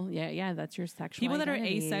sexual. Yeah, that's your sexual People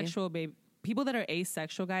identity. that are asexual, babe. People that are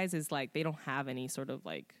asexual, guys, is like they don't have any sort of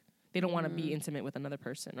like. They don't want to be intimate with another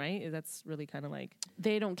person, right? That's really kind of like...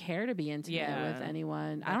 They don't care to be intimate with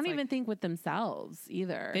anyone. I don't even think with themselves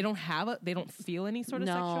either. They don't feel any sort of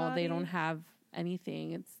sexuality? No, they don't have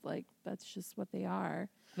anything. It's like, that's just what they are.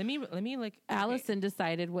 Let me like... Allison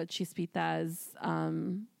decided what she speaks as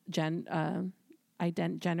gender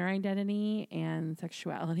identity and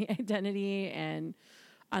sexuality identity and...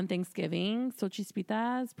 On Thanksgiving,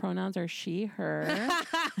 Xochispitas, pronouns are she, her.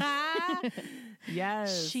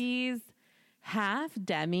 Yes. She's half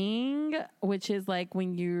Deming, which is like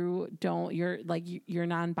when you're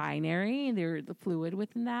non-binary. They're the fluid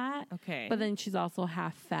within that. Okay. But then she's also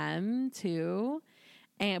half femme too.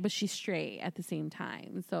 but she's straight at the same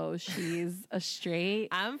time. So she's a straight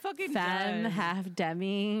I'm fucking femme, done. half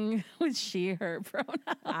demi with she, her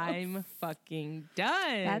pronouns. I'm fucking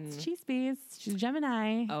done. That's Cheese Beast. She's a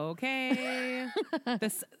Gemini. Okay.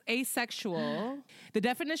 This asexual. The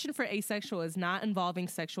definition for asexual is not involving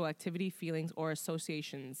sexual activity, feelings, or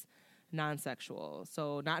associations. Non-sexual.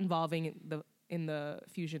 So not involving in the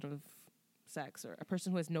fusion of sex, or a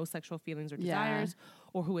person who has no sexual feelings or desires,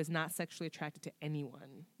 or who is not sexually attracted to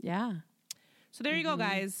anyone. Yeah. So there you go,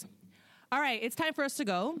 guys. All right, it's time for us to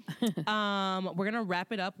go. We're gonna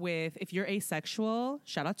wrap it up with, if you're asexual,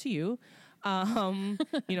 shout out to you. You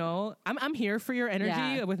know, I'm here for your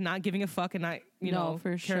energy with not giving a fuck and not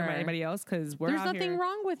for caring about anybody else, because there's nothing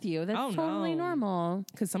wrong with you. That's totally normal.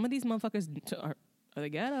 Because some of these motherfuckers are the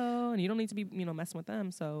ghetto, and you don't need to be messing with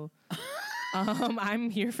them. So. I'm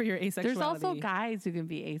here for your asexuality. There's also guys who can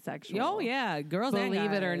be asexual. Oh yeah, girls and guys.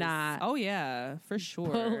 Believe it or not. Oh yeah, for sure.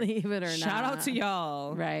 Believe it or not. Shout out to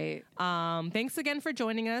y'all. Right. Thanks again for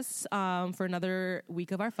joining us for another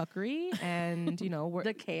week of our fuckery, and we're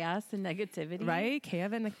the chaos and negativity. Right,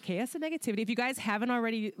 chaos and negativity. If you guys haven't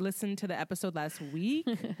already listened to the episode last week.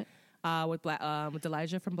 With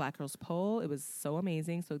Elijah from Black Girls Pole. It was so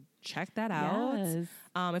amazing. So check that out. Yes.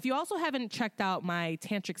 If you also haven't checked out my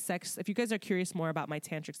tantric sex, if you guys are curious more about my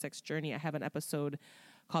tantric sex journey, I have an episode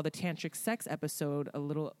called the Tantric Sex episode, a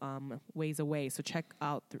little ways away. So check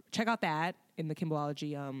out that in the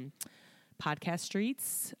Kimbology podcast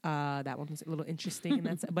streets. That one was a little interesting.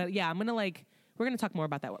 But yeah, we're gonna talk more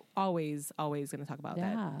about that. We're always gonna talk about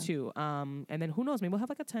that too. And then who knows? Maybe we'll have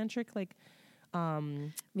like a tantric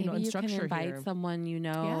maybe you can invite here. Someone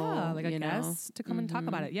like a guest to come and talk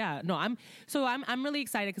about it. Yeah, no, I'm really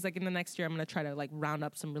excited because in the next year I'm gonna try to round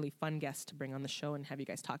up some really fun guests to bring on the show and have you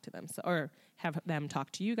guys talk to them, or have them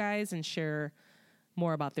talk to you guys and share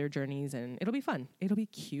more about their journeys, and it'll be fun. It'll be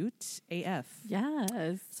cute AF.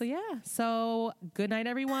 Yes. So good night,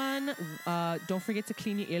 everyone. Don't forget to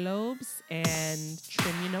clean your earlobes and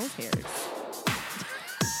trim your nose hairs.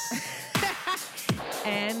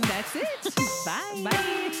 And that's it. Bye.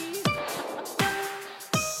 Bye.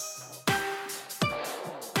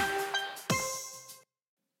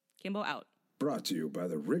 Kimbo out. Brought to you by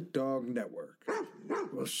the Rick Dog Network.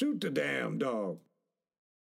 Well, shoot the damn dog.